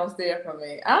 definitely don't steal from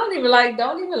me. Don't even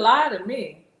lie to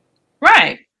me.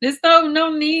 Right. There's no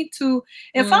need to.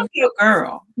 If I'm your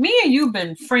girl, me and you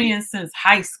been friends since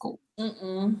high school. There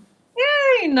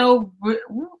ain't no what.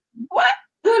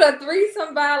 Could a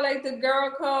threesome violate the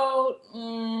girl code?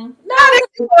 Not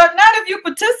if you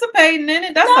participating in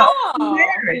it. That's open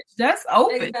marriage. That's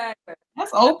open. Exactly.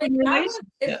 That's open relationship.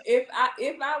 If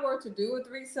I were to do a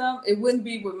threesome, it wouldn't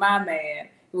be with my man.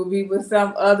 It would be with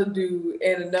some other dude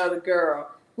and another girl.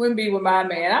 Wouldn't be with my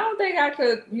man. I don't think I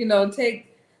could, take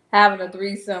having a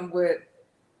threesome with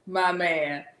my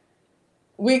man.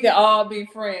 We can all be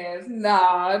friends.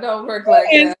 No, it don't work like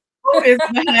that. Who is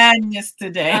behind this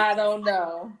today? I don't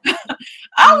know.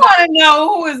 I want to know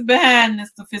who is behind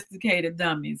this sophisticated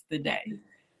dummies today.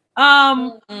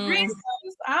 Threesomes,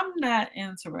 I'm not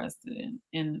interested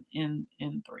in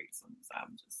threesomes.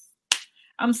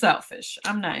 I'm selfish.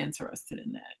 I'm not interested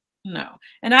in that. No.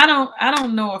 And I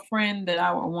don't know a friend that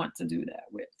I would want to do that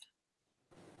with.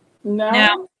 No.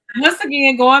 Now, once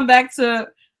again, going back to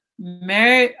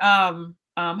married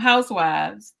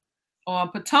housewives on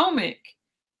Potomac,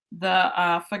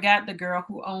 forgot the girl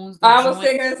who owns the I was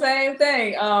thinking the same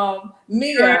thing.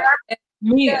 Mia.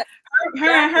 Her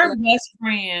and her best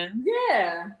friend.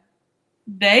 Yeah.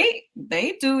 They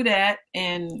do that,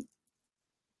 and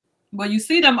you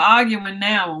see them arguing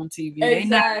now on TV. Exactly. They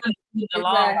not really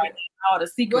along right now. All the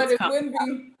secrets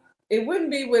it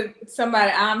wouldn't be with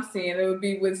somebody I'm seeing. It would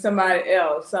be with somebody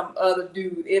else, some other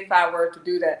dude, if I were to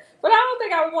do that. But I don't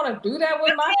think I would want to do that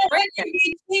with my friend.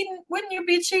 Wouldn't you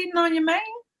be cheating on your man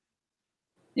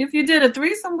if you did a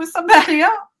threesome with somebody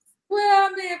else?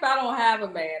 Well, I mean, if I don't have a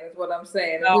man, is what I'm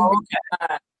saying. You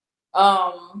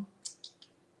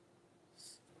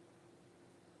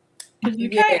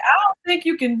can't. I don't think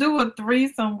you can do a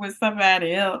threesome with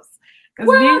somebody else.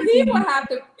 Well,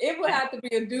 it would have to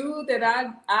be a dude that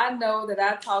I know that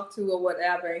I talk to or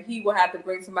whatever, and he will have to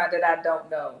bring somebody that I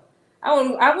don't know.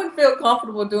 I wouldn't feel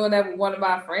comfortable doing that with one of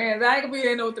my friends. I ain't gonna be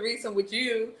in no threesome with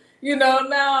you. You know,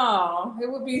 no.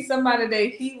 It would be somebody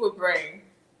that he would bring.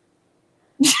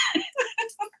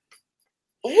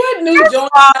 What new joints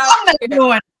out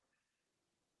here?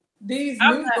 These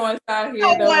new joints out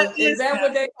here, though. Is that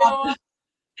what they doing?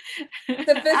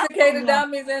 Sophisticated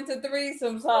dummies into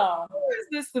threesomes, huh? Who is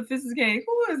this sophisticated?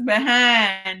 Who is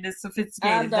behind this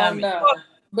sophisticated dummy? I don't know.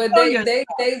 But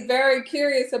they very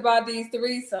curious about these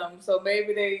threesomes, so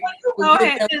maybe they will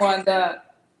get them one done.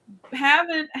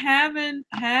 Having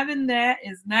that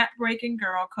is not breaking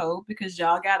girl code because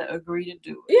y'all gotta agree to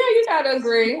do it. Yeah, you gotta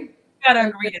agree. You gotta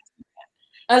agree to do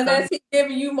that. Unless he's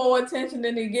giving you more attention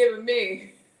than he's giving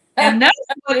me. And that's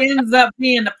what ends up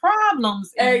being the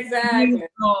problems. Exactly.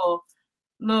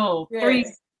 Little three.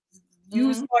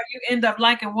 You end up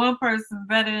liking one person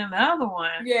better than the other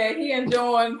one. Yeah, he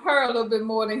enjoying her a little bit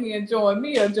more than he enjoying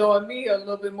me, a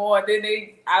little bit more. Then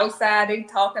they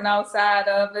talking outside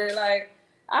of it. Like,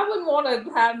 I wouldn't want to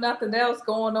have nothing else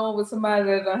going on with somebody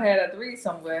that I had a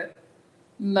threesome with.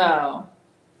 No.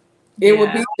 It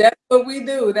would be that's what we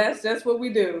do. That's just what we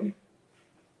do.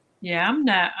 Yeah, I'm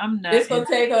not. It's gonna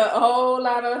take a whole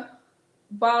lot of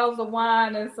bottles of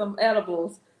wine and some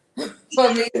edibles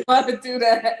for me to want to do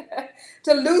that.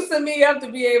 To loosen me up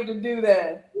to be able to do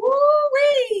that.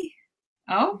 Woo-wee.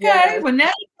 Okay. Yes. Well,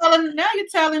 now you're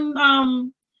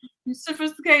telling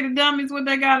sophisticated dummies what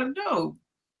they gotta do.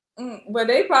 But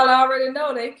they probably already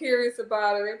know. They curious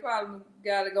about it. They probably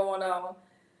got it going on.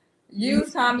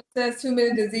 Use common sense. Too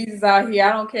many diseases out here.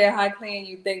 I don't care how clean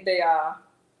you think they are.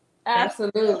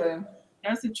 Absolutely.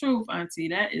 That's the truth, Auntie.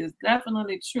 That is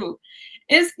definitely true.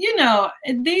 It's,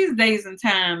 these days and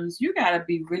times, you got to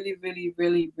be really, really,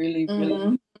 really, really,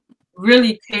 really,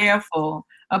 really careful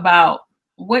about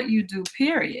what you do,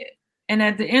 period. And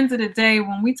at the end of the day,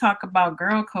 when we talk about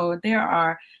girl code, there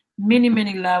are many,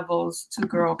 many levels to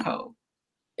girl code.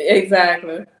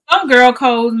 Exactly. Some girl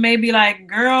codes may be like,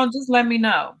 girl, just let me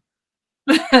know.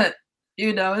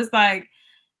 It's like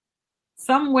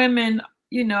some women,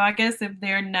 I guess if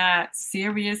they're not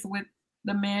serious with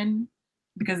the men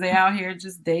because they're out here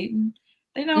just dating,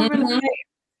 they don't really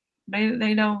care.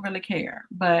 They don't really care.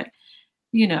 But,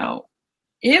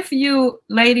 if you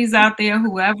ladies out there,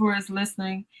 whoever is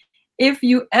listening, if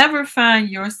you ever find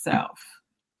yourself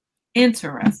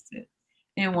interested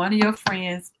in one of your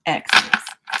friend's exes,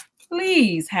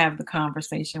 please have the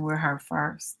conversation with her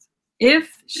first.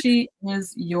 If she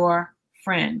is your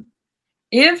friend,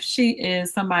 if she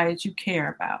is somebody that you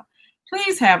care about,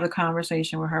 please have the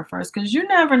conversation with her first because you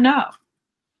never know.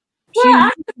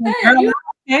 Well,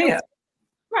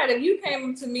 right. If you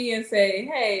came to me and say,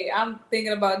 hey, I'm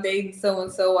thinking about dating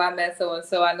so-and-so, I met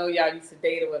so-and-so, I know y'all used to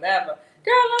date or whatever.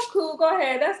 Girl, I'm cool. Go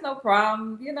ahead. That's no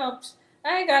problem.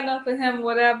 I ain't got nothing for him,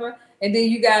 whatever. And then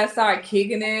you guys start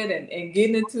kicking it and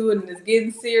getting into it and it's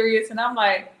getting serious. And I'm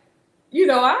like, I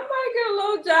might get a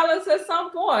little jealous at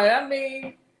some point. I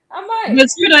mean, I might. But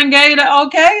you done gave the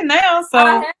okay now, so.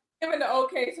 I have given the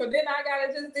okay, so then I got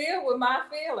to just deal with my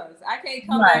feelings. I can't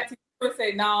come back to you and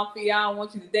say, no, Fee, I don't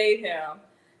want you to date him.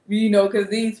 Because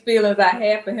these feelings I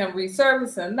have for him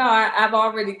resurfacing. No, I've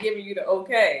already given you the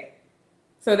okay.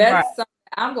 So that's something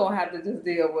I'm going to have to just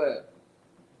deal with.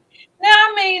 Now,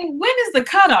 I mean, when is the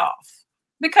cutoff?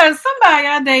 Because somebody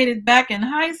I dated back in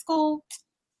high school,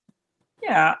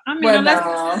 I mean, unless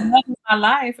it's my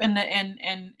life and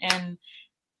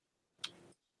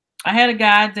I had a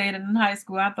guy I dated in high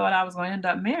school. I thought I was going to end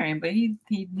up marrying, but he's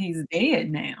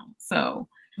dead now. So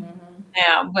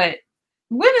now, but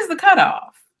when is the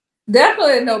cutoff?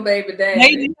 Definitely no baby daddy.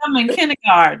 Dated him in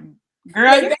kindergarten.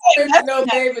 Girl, no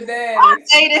baby daddy. I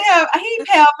dated him. He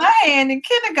held my hand in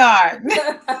kindergarten.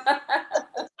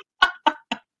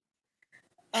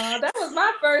 That was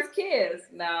my first kiss.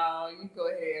 No, you go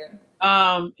ahead.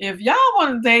 If y'all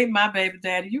want to date my baby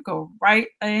daddy, you go right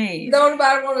ahead. Don't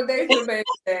nobody want to date your baby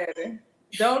daddy.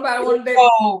 Don't nobody want to date.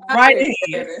 Oh, right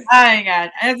ahead. I ain't got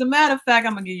it. As a matter of fact,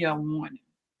 I'm gonna give you a warning.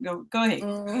 Go ahead.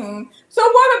 So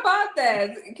what about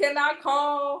that? Can I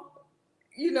call?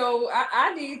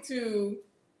 I need to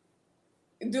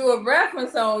do a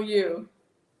reference on you.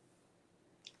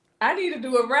 I need to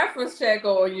do a reference check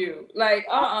on you. Like,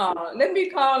 let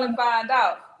me call and find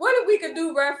out. What if we could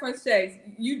do reference checks?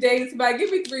 You dated somebody,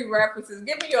 give me 3 references.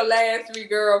 Give me your last 3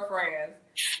 girlfriends.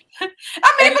 I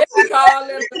mean,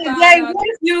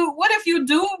 what if you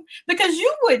do? Because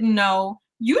you wouldn't know.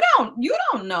 You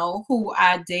don't know who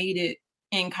I dated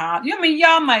in college. I mean,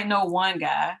 y'all might know one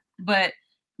guy, but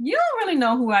you don't really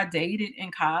know who I dated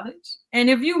in college. And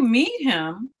if you meet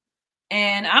him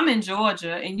and I'm in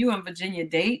Georgia and you in Virginia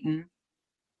dating,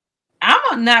 I'm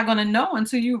not gonna know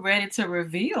until you're ready to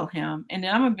reveal him, and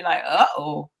then I'm gonna be like,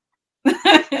 uh-oh.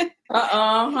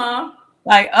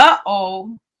 Like,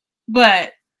 uh-oh.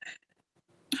 But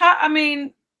how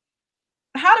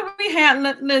do we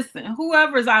handle? Listen,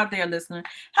 whoever's out there listening,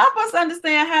 help us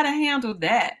understand how to handle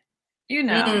that. You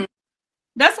know,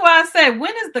 that's why I say,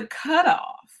 when is the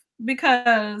cutoff?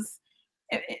 Because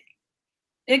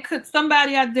it could,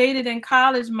 somebody I dated in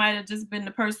college might have just been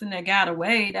the person that got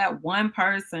away, that one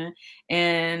person,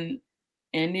 and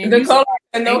then Nicole,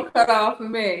 no cutoff for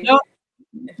me. No,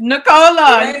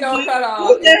 Nicola, ain't no cutoff.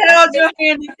 Who the held your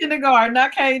hand in kindergarten? I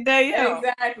can't date him.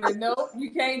 Exactly. No,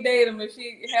 you can't date him if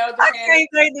she held your hand. I can't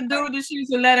date the dude that she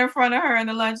used to let in front of her in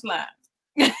the lunch line.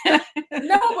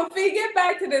 No, but Fee, get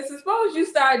back to this. Suppose you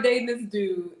start dating this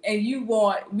dude and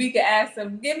we could ask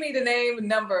him, give me the name and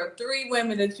number of 3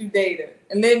 women that you dated,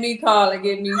 and let me call and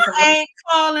give me some. I ain't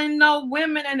calling no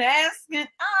women and asking.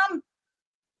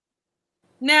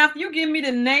 Now, if you give me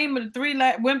the name of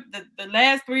the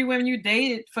last 3 women you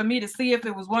dated for me to see if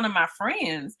it was one of my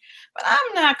friends, but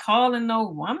I'm not calling no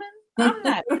woman. I'm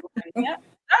not doing that.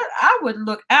 I would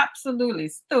look absolutely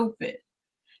stupid.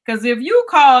 Because if you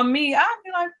call me, I'd be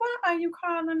like, why are you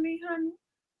calling me, honey?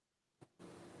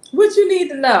 What you need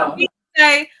to know?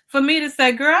 For me to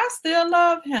say, girl, I still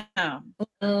love him.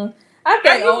 I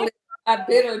think only a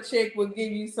bitter chick will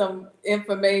give you some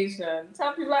information.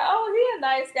 Some people like, oh, he a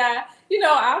nice guy. You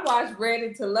know, I watch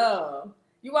Ready to Love.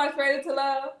 You watch Ready to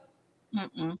Love?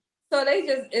 Mm-mm. So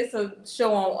it's a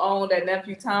show on that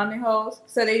nephew Tommy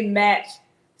hosts. So they match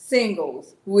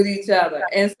singles with each other.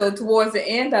 And so towards the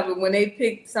end of it, when they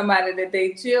pick somebody that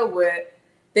they chill with,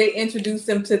 they introduce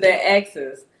them to their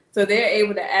exes. So they're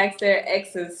able to ask their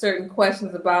exes certain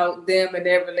questions about them and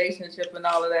their relationship and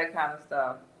all of that kind of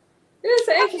stuff. It's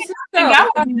interesting stuff. I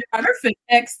would be the perfect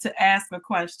ex to ask a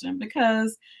question,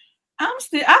 because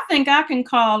I think I can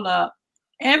call up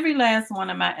every last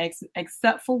one of my exes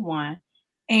except for one,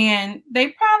 and they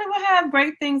probably will have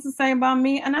great things to say about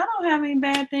me, and I don't have any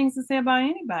bad things to say about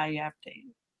anybody I've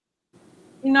dated.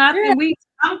 You know, I think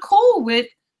I'm cool with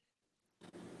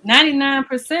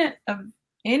 99% of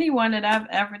anyone that I've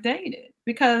ever dated,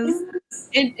 because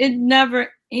it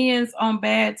never ends on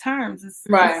bad terms. It's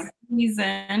right.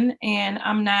 Season, and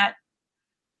I'm not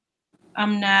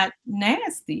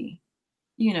nasty.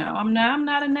 You know, I'm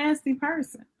not a nasty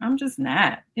person. I'm just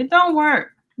not. It don't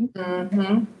work.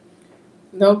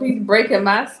 Don't be breaking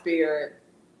my spirit.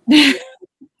 You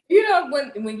know,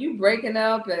 when you breaking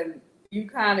up and you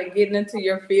kind of getting into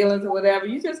your feelings or whatever,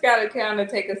 you just got to kind of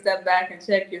take a step back and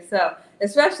check yourself,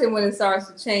 especially when it starts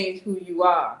to change who you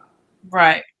are.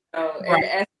 Right. And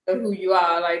ask who you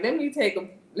are. Like, let me take a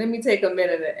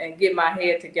minute and get my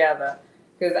head together,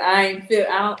 because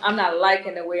I'm not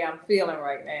liking the way I'm feeling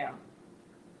right now.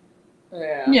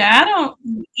 Yeah, I don't.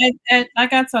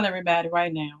 Like I tell everybody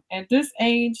right now, at this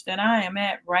age that I am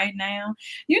at right now,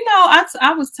 you know,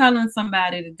 I was telling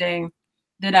somebody today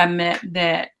that I met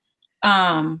that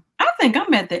I think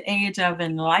I'm at the age of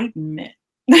enlightenment.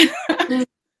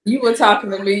 You were talking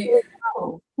to me.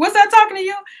 Was I talking to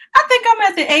you? I think I'm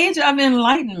at the age of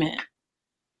enlightenment.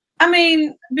 I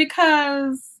mean,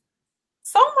 because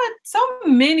so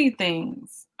many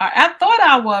things. I thought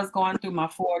I was going through my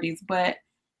 40s, but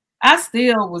I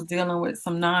still was dealing with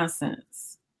some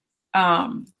nonsense.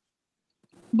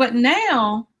 But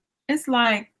now it's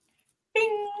like,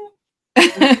 bing.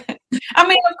 I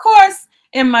mean, of course,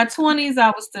 in my 20s,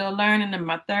 I was still learning. In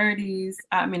my 30s,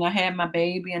 I mean, I had my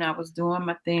baby and I was doing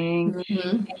my thing.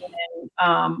 And,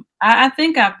 I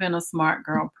think I've been a smart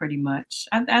girl pretty much.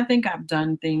 I think I've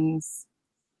done things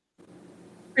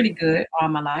pretty good all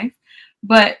my life.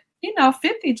 But, you know,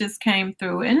 50 just came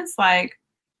through, and it's like,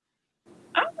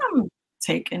 I'm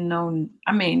taking no,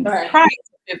 I mean, prior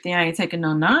to 50, I ain't taking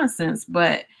no nonsense,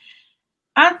 but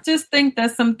I just think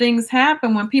that some things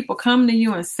happen when people come to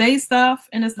you and say stuff,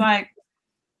 and it's like,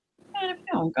 man, if you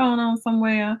don't go on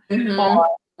somewhere, or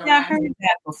yeah, I heard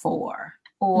that before,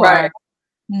 or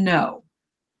no,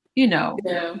 you know,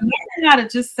 learn how to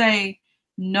just say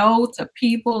no to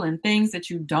people and things that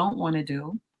you don't want to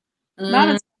do. A lot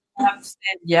of times I've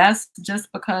said yes just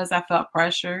because I felt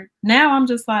pressured. Now I'm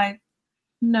just like,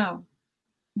 no,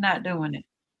 not doing it,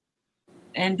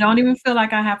 and don't even feel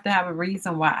like I have to have a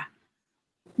reason why.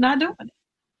 Not doing it,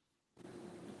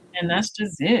 and that's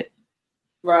just it.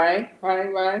 Right.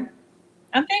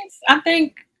 I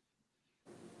think,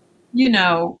 you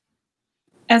know,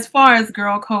 as far as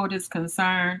girl code is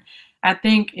concerned, I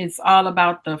think it's all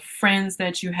about the friends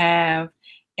that you have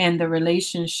and the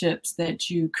relationships that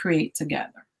you create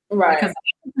together. Right. Because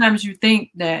sometimes you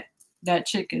think that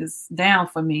chick is down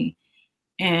for me,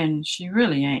 and she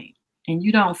really ain't. and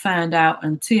you don't find out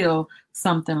until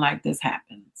something like this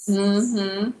happens.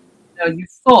 Mm-hmm. You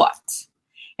thought.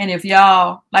 And if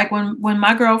y'all, like when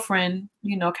my girlfriend,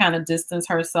 kind of distanced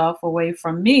herself away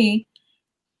from me,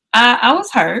 I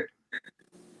was hurt,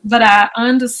 but I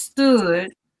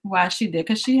understood why she did,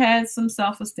 because she had some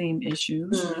self-esteem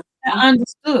issues. Mm-hmm. I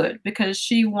understood because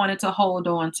she wanted to hold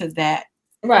on to that.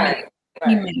 Right.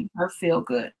 He made her feel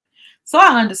good. So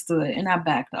I understood and I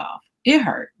backed off. It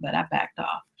hurt, but I backed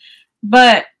off.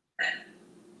 But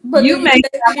you think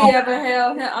she ever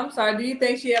held him? I'm sorry. Do you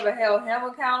think she ever held him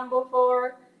accountable for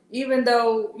it? Even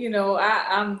though,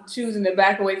 I'm choosing to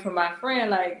back away from my friend,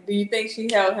 like, do you think she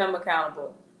held him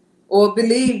accountable or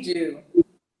believed you?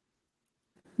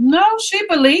 No, she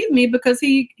believed me because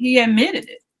he admitted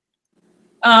it.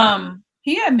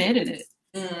 He admitted it.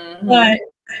 Mm-hmm. But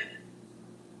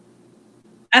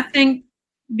I think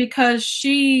because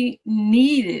she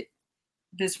needed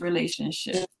this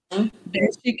relationship,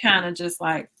 that she kind of just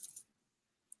like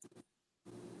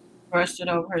brushed it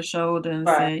over her shoulder and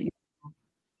said,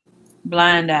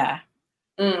 blind eye.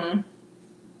 Mm.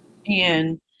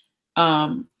 And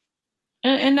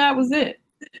that was it.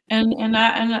 And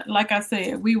like I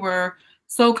said, we were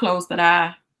so close that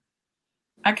I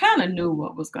kind of knew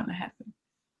what was going to happen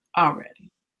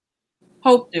already.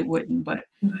 Hoped it wouldn't, but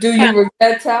do you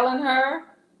regret telling her?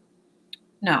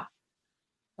 No.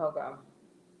 Okay.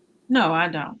 No, I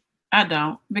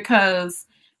don't, because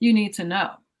you need to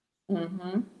know.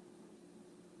 Mm-hmm.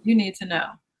 You need to know.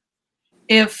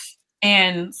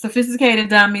 And sophisticated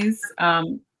dummies,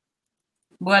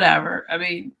 whatever. I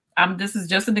mean, this is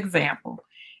just an example.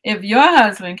 If your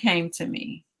husband came to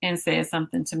me and said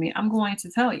something to me, I'm going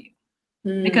to tell you,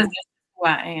 because that's who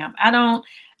I am.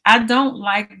 I don't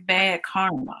like bad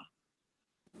karma,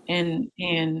 and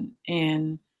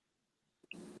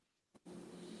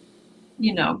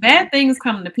bad things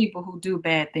come to people who do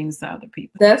bad things to other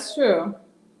people. That's true.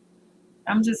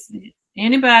 I'm just,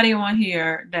 anybody on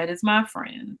here that is my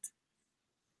friend,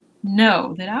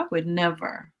 know that I would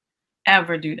never,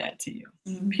 ever do that to you.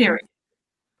 Mm-hmm. Period.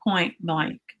 Point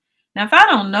blank. Now, if I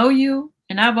don't know you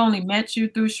and I've only met you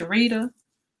through Sharita,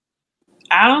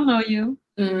 I don't know you.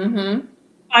 Mm-hmm.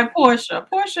 Like Portia.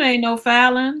 Portia ain't no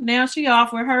Fallon. Now she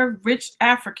off with her rich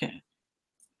African.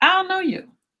 I don't know you.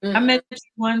 Mm-hmm. I met you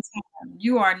one time.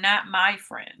 You are not my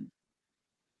friend.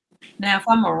 Now, if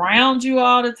I'm around you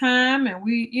all the time and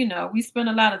we spend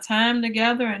a lot of time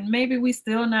together and maybe we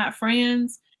still not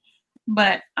friends,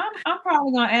 but I'm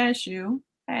probably going to ask you,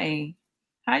 hey,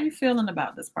 how you feeling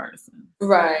about this person?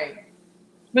 Right.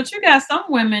 But you got some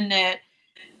women that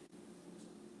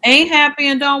ain't happy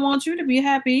and don't want you to be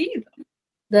happy either.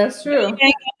 That's true. They ain't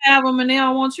going to have them and they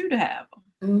don't want you to have them.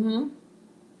 Mm-hmm.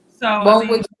 So what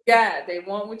you got. They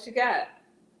want what you got.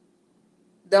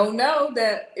 Don't know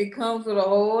that it comes with a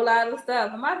whole lot of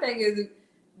stuff. And my thing is,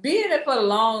 being it for the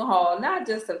long haul, not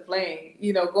just a fling.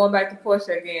 Going back to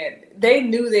Portia again, they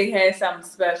knew they had something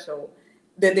special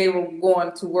that they were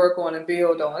going to work on and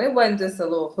build on. It wasn't just a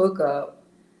little hookup.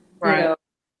 Right.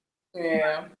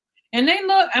 Yeah. And they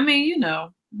look,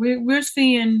 we're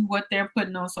seeing what they're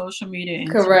putting on social media.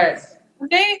 Correct.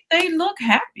 They look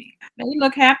happy. They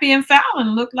look happy, and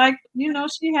Fallon looked like,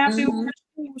 she happy with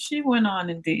what she went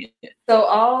on and did. So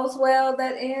all's well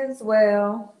that ends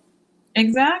well.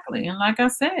 Exactly. And like I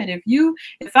said,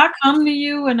 if I come to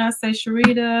you and I say,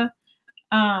 Sharita,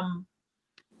 kind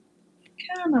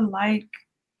of like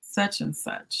such and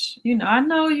such, I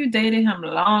know you dated him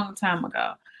a long time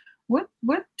ago.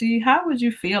 How would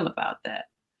you feel about that?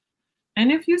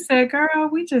 And if you said, girl,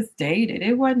 we just dated,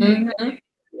 it wasn't anything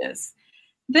this,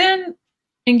 then,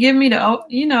 and give me the,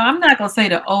 I'm not going to say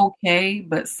the okay,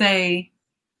 but say,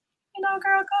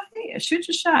 girl, go ahead, shoot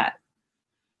your shot.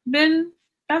 Then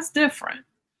that's different.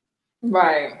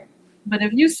 Right. But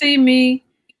if you see me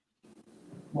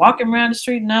walking around the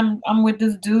street and I'm with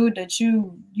this dude that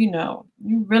you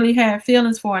really had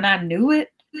feelings for and I knew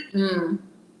it, you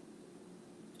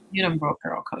done broke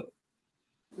girl code.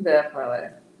 Definitely.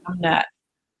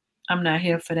 I'm not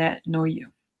here for that, nor you.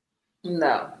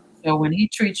 No. So when he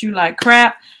treats you like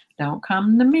crap, don't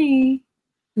come to me.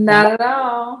 Not at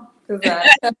all.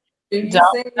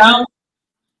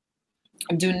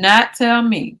 Do not tell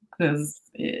me, because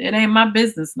it ain't my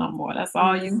business no more. That's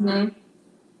all you.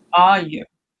 All you.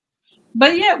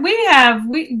 But yeah,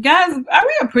 we guys,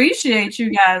 we appreciate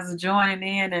you guys joining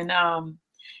in and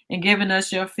giving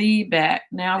us your feedback.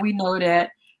 Now we know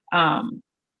that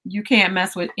you can't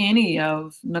mess with any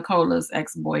of Nicola's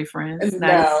ex-boyfriends.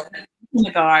 No. In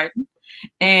the garden.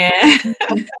 And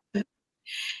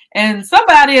and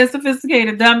somebody as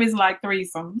sophisticated dummies like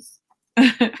threesomes.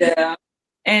 Yeah.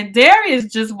 And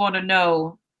Darius just want to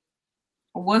know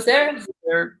what's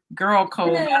their girl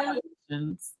code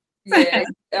violations. Yeah,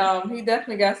 he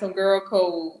definitely got some girl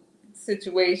code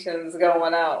situations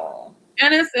going on.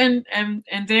 And it's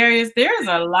and Darius, there's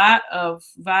a lot of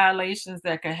violations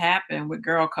that could happen with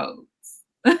girl codes.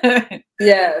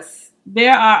 Yes.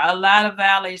 There are a lot of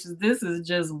violations. This is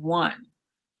just one.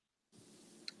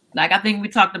 Like I think we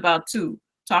talked about two.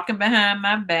 Talking behind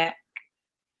my back.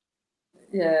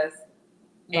 Yes.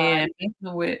 And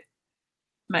messing with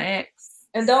my ex.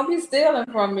 And don't be stealing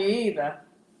from me either.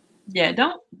 Yeah,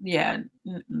 don't. Yeah.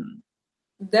 Mm-mm.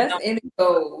 That's any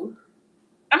code.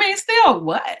 I mean, still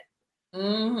what?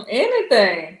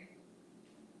 Anything.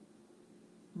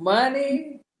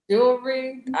 Money,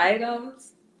 jewelry,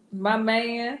 items. My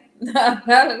man.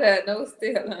 None of that. No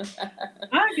stealing.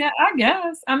 I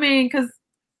guess. I mean, because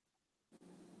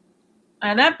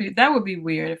that would be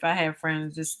weird if I had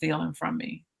friends just stealing from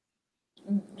me.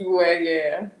 Well,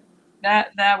 yeah.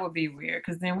 That would be weird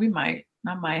because then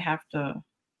I might have to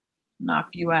knock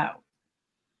you out.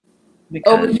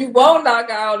 But you won't knock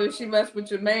out if she mess with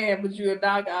your man, but you'll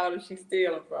knock out if she's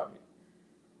stealing from you.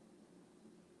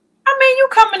 I mean, you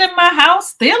coming in my house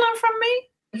stealing from me?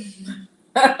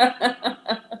 I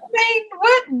mean,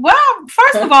 what? Well,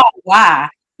 first of all, why?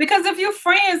 Because if you're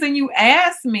friends and you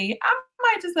ask me, I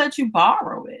might just let you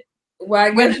borrow it. Well,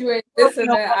 I guess you ain't missing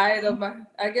that item.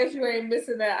 I guess you ain't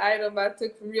missing that item I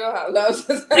took from your house.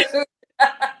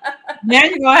 Now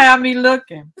you're gonna have me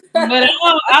looking. But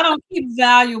I don't keep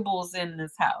valuables in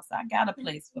this house. I got a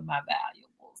place for my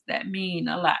valuables that mean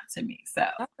a lot to me. So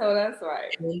that's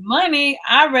right. Money,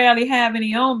 I rarely have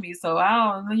any on me, so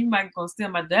I don't know. You might go steal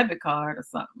my debit card or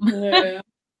something. Yeah.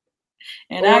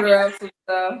 And order up some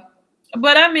stuff.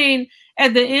 But I mean,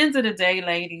 at the end of the day,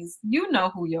 ladies, you know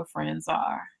who your friends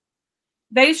are.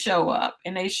 They show up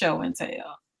and they show and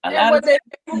tell. A lot what of they're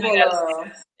capable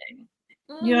of.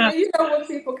 You know what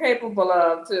people capable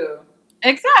of too.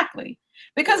 Exactly.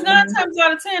 Because 9 times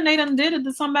out of 10, they done did it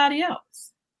to somebody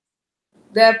else.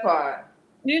 That part.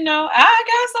 You know, I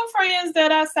got some friends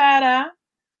that I side eye.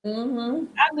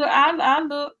 I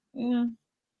look. Yeah,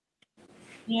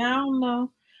 I don't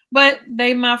know. But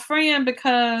they my friend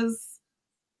because,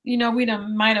 you know, we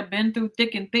might have been through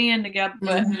thick and thin together,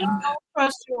 but I don't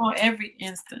trust you on every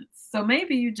instance. So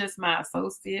maybe you just my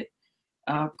associate,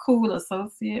 cool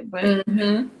associate, but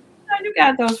you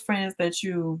got those friends that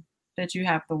you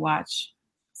have to watch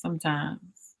sometimes.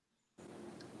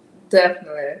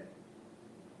 Definitely.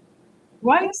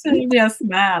 Why you sitting there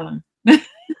smiling? I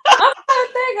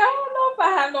don't know if I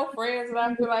have no friends that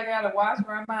I feel like I gotta watch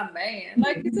around my man.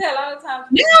 Like you said, a lot of times.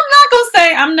 Yeah,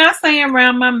 I'm not saying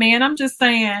around my man. I'm just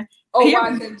saying.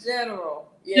 Watch in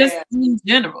general. Yeah. Just in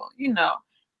general, you know.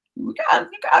 You got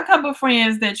a couple of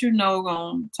friends that you know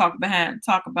gonna talk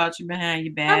about you behind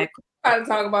your back. I try to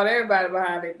talk about everybody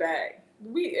behind their back.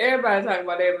 Everybody talk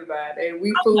about everybody. And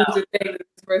we fools and think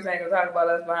this person ain't gonna talk about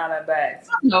us behind our backs.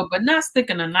 No, but not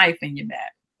sticking a knife in your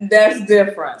back. That's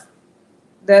different.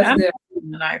 That's different.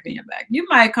 A knife in your back. You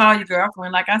might call your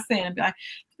girlfriend, like I said, and be like,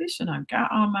 "This should have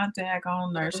got on my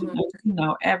daggone nerves." You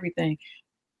know everything.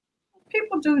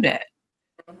 People do that.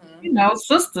 You know,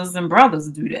 sisters and brothers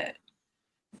do that.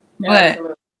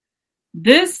 But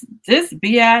this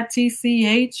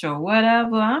bitch or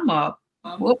whatever, I'm a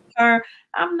whoop her.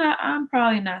 I'm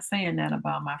probably not saying that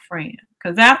about my friend.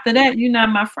 Because after that, you're not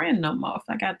my friend no more. If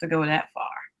I got to go that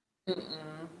far.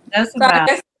 That's about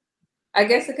I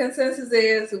guess the consensus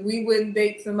is we wouldn't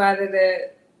date somebody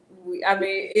that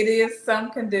it is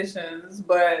some conditions,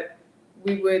 but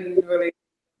we wouldn't really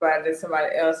find that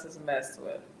somebody else is messed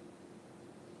with.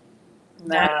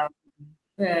 No.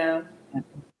 Yeah.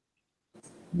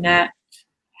 Not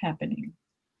happening.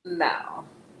 No.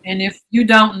 And if you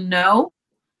don't know,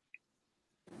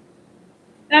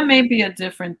 that may be a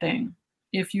different thing.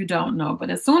 If you don't know, but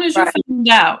as soon as you find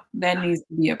out, that needs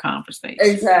to be a conversation.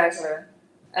 Exactly.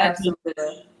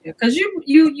 Absolutely. Because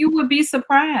you would be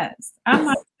surprised. I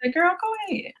might say, "Girl, go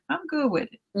ahead. I'm good with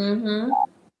it."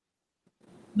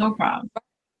 No problem.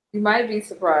 You might be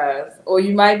surprised, or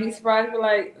you might be surprised. But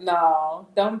like, no,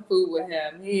 don't fool with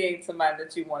him. He ain't somebody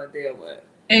that you want to deal with.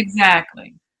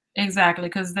 Exactly.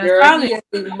 Because there's probably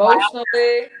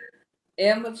emotionally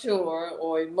immature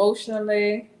or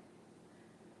emotionally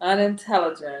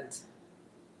unintelligent.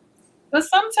 But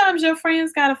sometimes your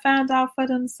friends gotta find out for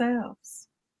themselves.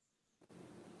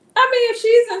 I mean, if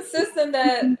she's insisting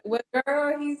that, well,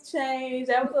 girl, he's changed.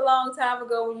 That was a long time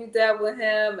ago when you dealt with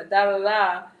him, and da da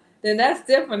da. Then that's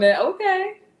different. Than,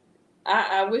 okay,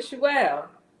 I wish you well.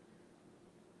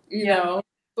 You know,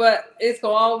 but it's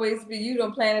gonna always be you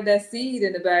done planted that seed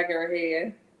in the back of her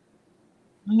head.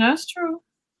 That's true.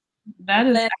 That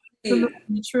is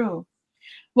absolutely true.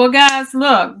 Well, guys,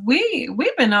 look,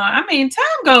 we've been on. I mean, time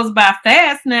goes by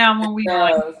fast now when we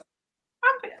on.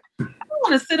 I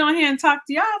want to sit on here and talk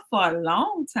to y'all for a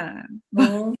long time,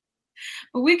 but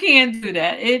we can't do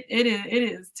that. It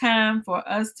is time for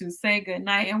us to say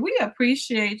goodnight, and we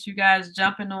appreciate you guys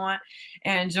jumping on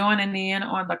and joining in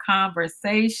on the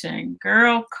conversation.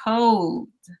 Girl code.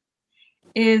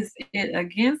 Is it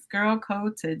against girl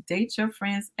code to date your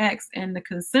friend's ex? And the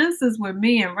consensus with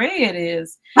me and Red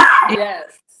is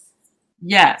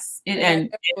yes. And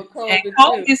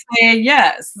Kobe said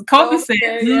yes. Kobe said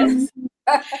yes.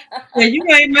 Yeah, you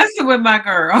ain't messing with my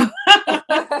girl.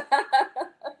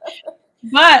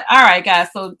 But all right, guys.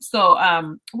 So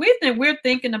we're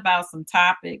thinking about some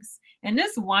topics, and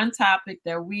this one topic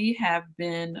that we have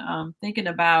been thinking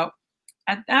about.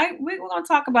 We're going to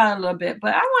talk about it a little bit,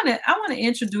 but I want to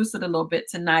introduce it a little bit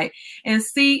tonight and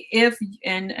see if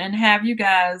and have you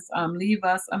guys leave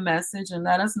us a message and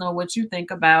let us know what you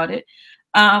think about it.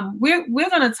 We're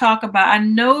going to talk about. I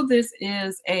know this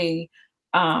is a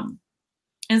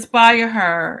inspire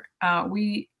her.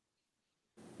 We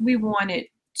wanted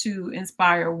to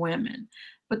inspire women,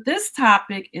 but this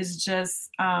topic is just.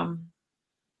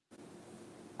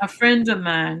 A friend of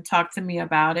mine talked to me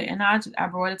about it, and I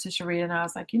brought it to Sharita, and I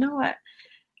was like, you know what?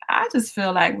 I just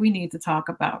feel like we need to talk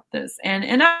about this.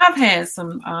 And I've had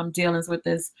some dealings with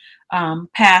this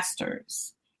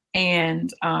pastors,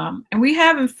 and we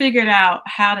haven't figured out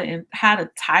how to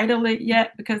title it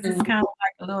yet because it's kind of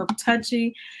like a little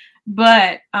touchy.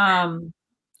 But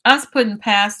us putting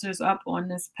pastors up on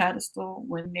this pedestal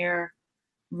when they're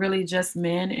really just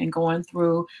men and going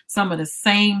through some of the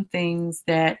same things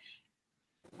that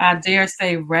I dare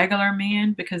say regular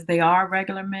men, because they are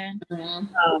regular men.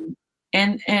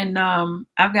 And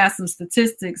I've got some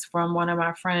statistics from one of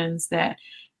my friends that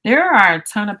there are a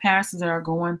ton of pastors that are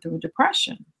going through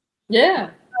depression.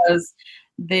 Yeah. Because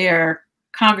their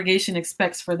congregation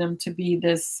expects for them to be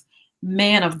this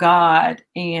man of God,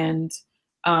 and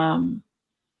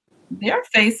they're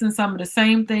facing some of the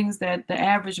same things that the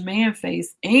average man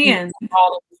face, and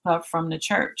all of the stuff from the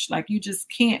church. Like, you just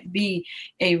can't be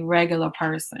a regular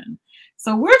person.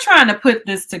 So we're trying to put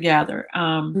this together.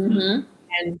 And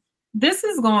this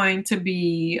is going to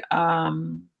be, it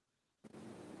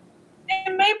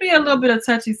may be a little bit of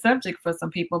touchy subject for some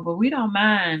people, but we don't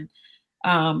mind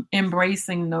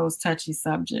embracing those touchy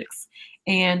subjects.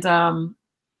 And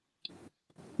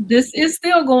this is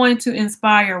still going to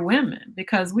inspire women,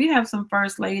 because we have some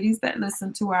first ladies that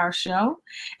listen to our show,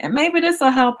 and maybe this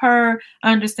will help her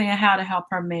understand how to help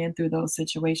her man through those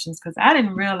situations. Because I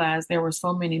didn't realize there were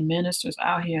so many ministers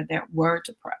out here that were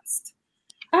depressed.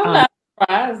 I'm not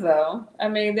surprised though. I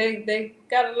mean, they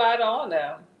got a lot on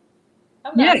them.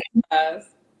 I'm not surprised.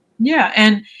 Yeah,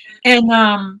 and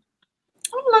I'm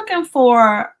looking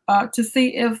for to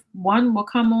see if one will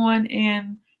come on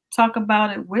and talk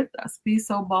about it with us. Be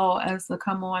so bold as to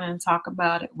come on and talk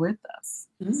about it with us.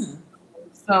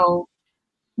 So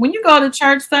when you go to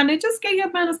church Sunday, just give your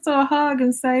minister a hug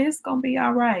and say, it's going to be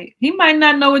all right. He might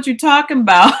not know what you're talking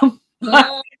about,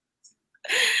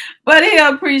 but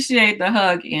he'll appreciate the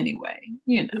hug anyway.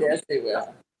 You know. Yes, he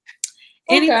will.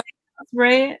 Anything else,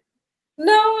 Red?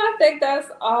 No, I think that's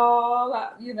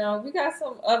all. You know, we got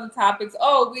some other topics.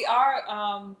 Oh, we are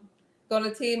going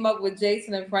to team up with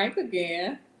Jason and Frank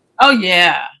again. Oh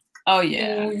yeah.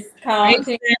 Yeah,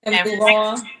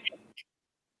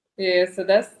 so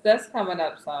that's coming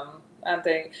up some. I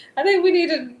think we need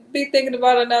to be thinking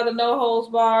about another No Holds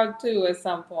Barred too at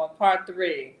some point, part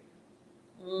 3.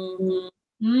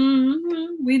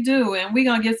 We do, and we're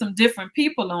gonna get some different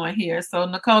people on here. So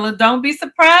Nicola, don't be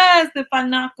surprised if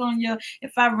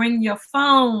I ring your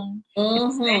phone.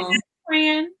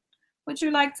 Friend, would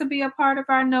you like to be a part of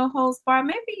our No Holds Barred?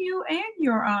 Maybe you and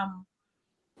your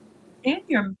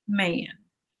man.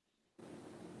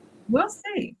 We'll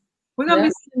see. We're gonna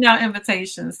be sending out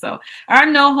invitations. So our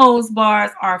No Holds Bars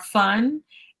are fun,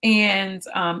 and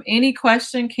any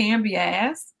question can be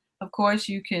asked. Of course,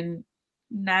 you can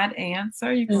not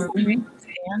answer. You can refrain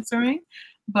from answering,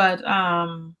 but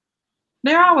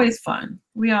they're always fun.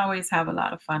 We always have a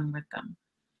lot of fun with them.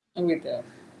 We do.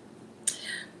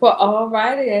 Well, all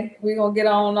righty. We're gonna get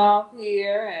on off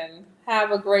here and have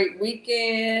a great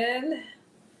weekend.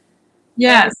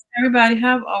 Yes, everybody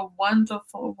have a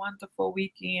wonderful, wonderful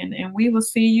weekend, and we will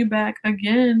see you back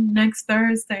again next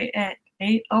Thursday at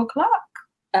 8:00.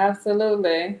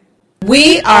 Absolutely.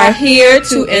 We are here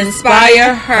to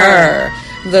inspire her,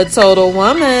 the total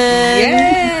woman.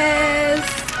 Yeah.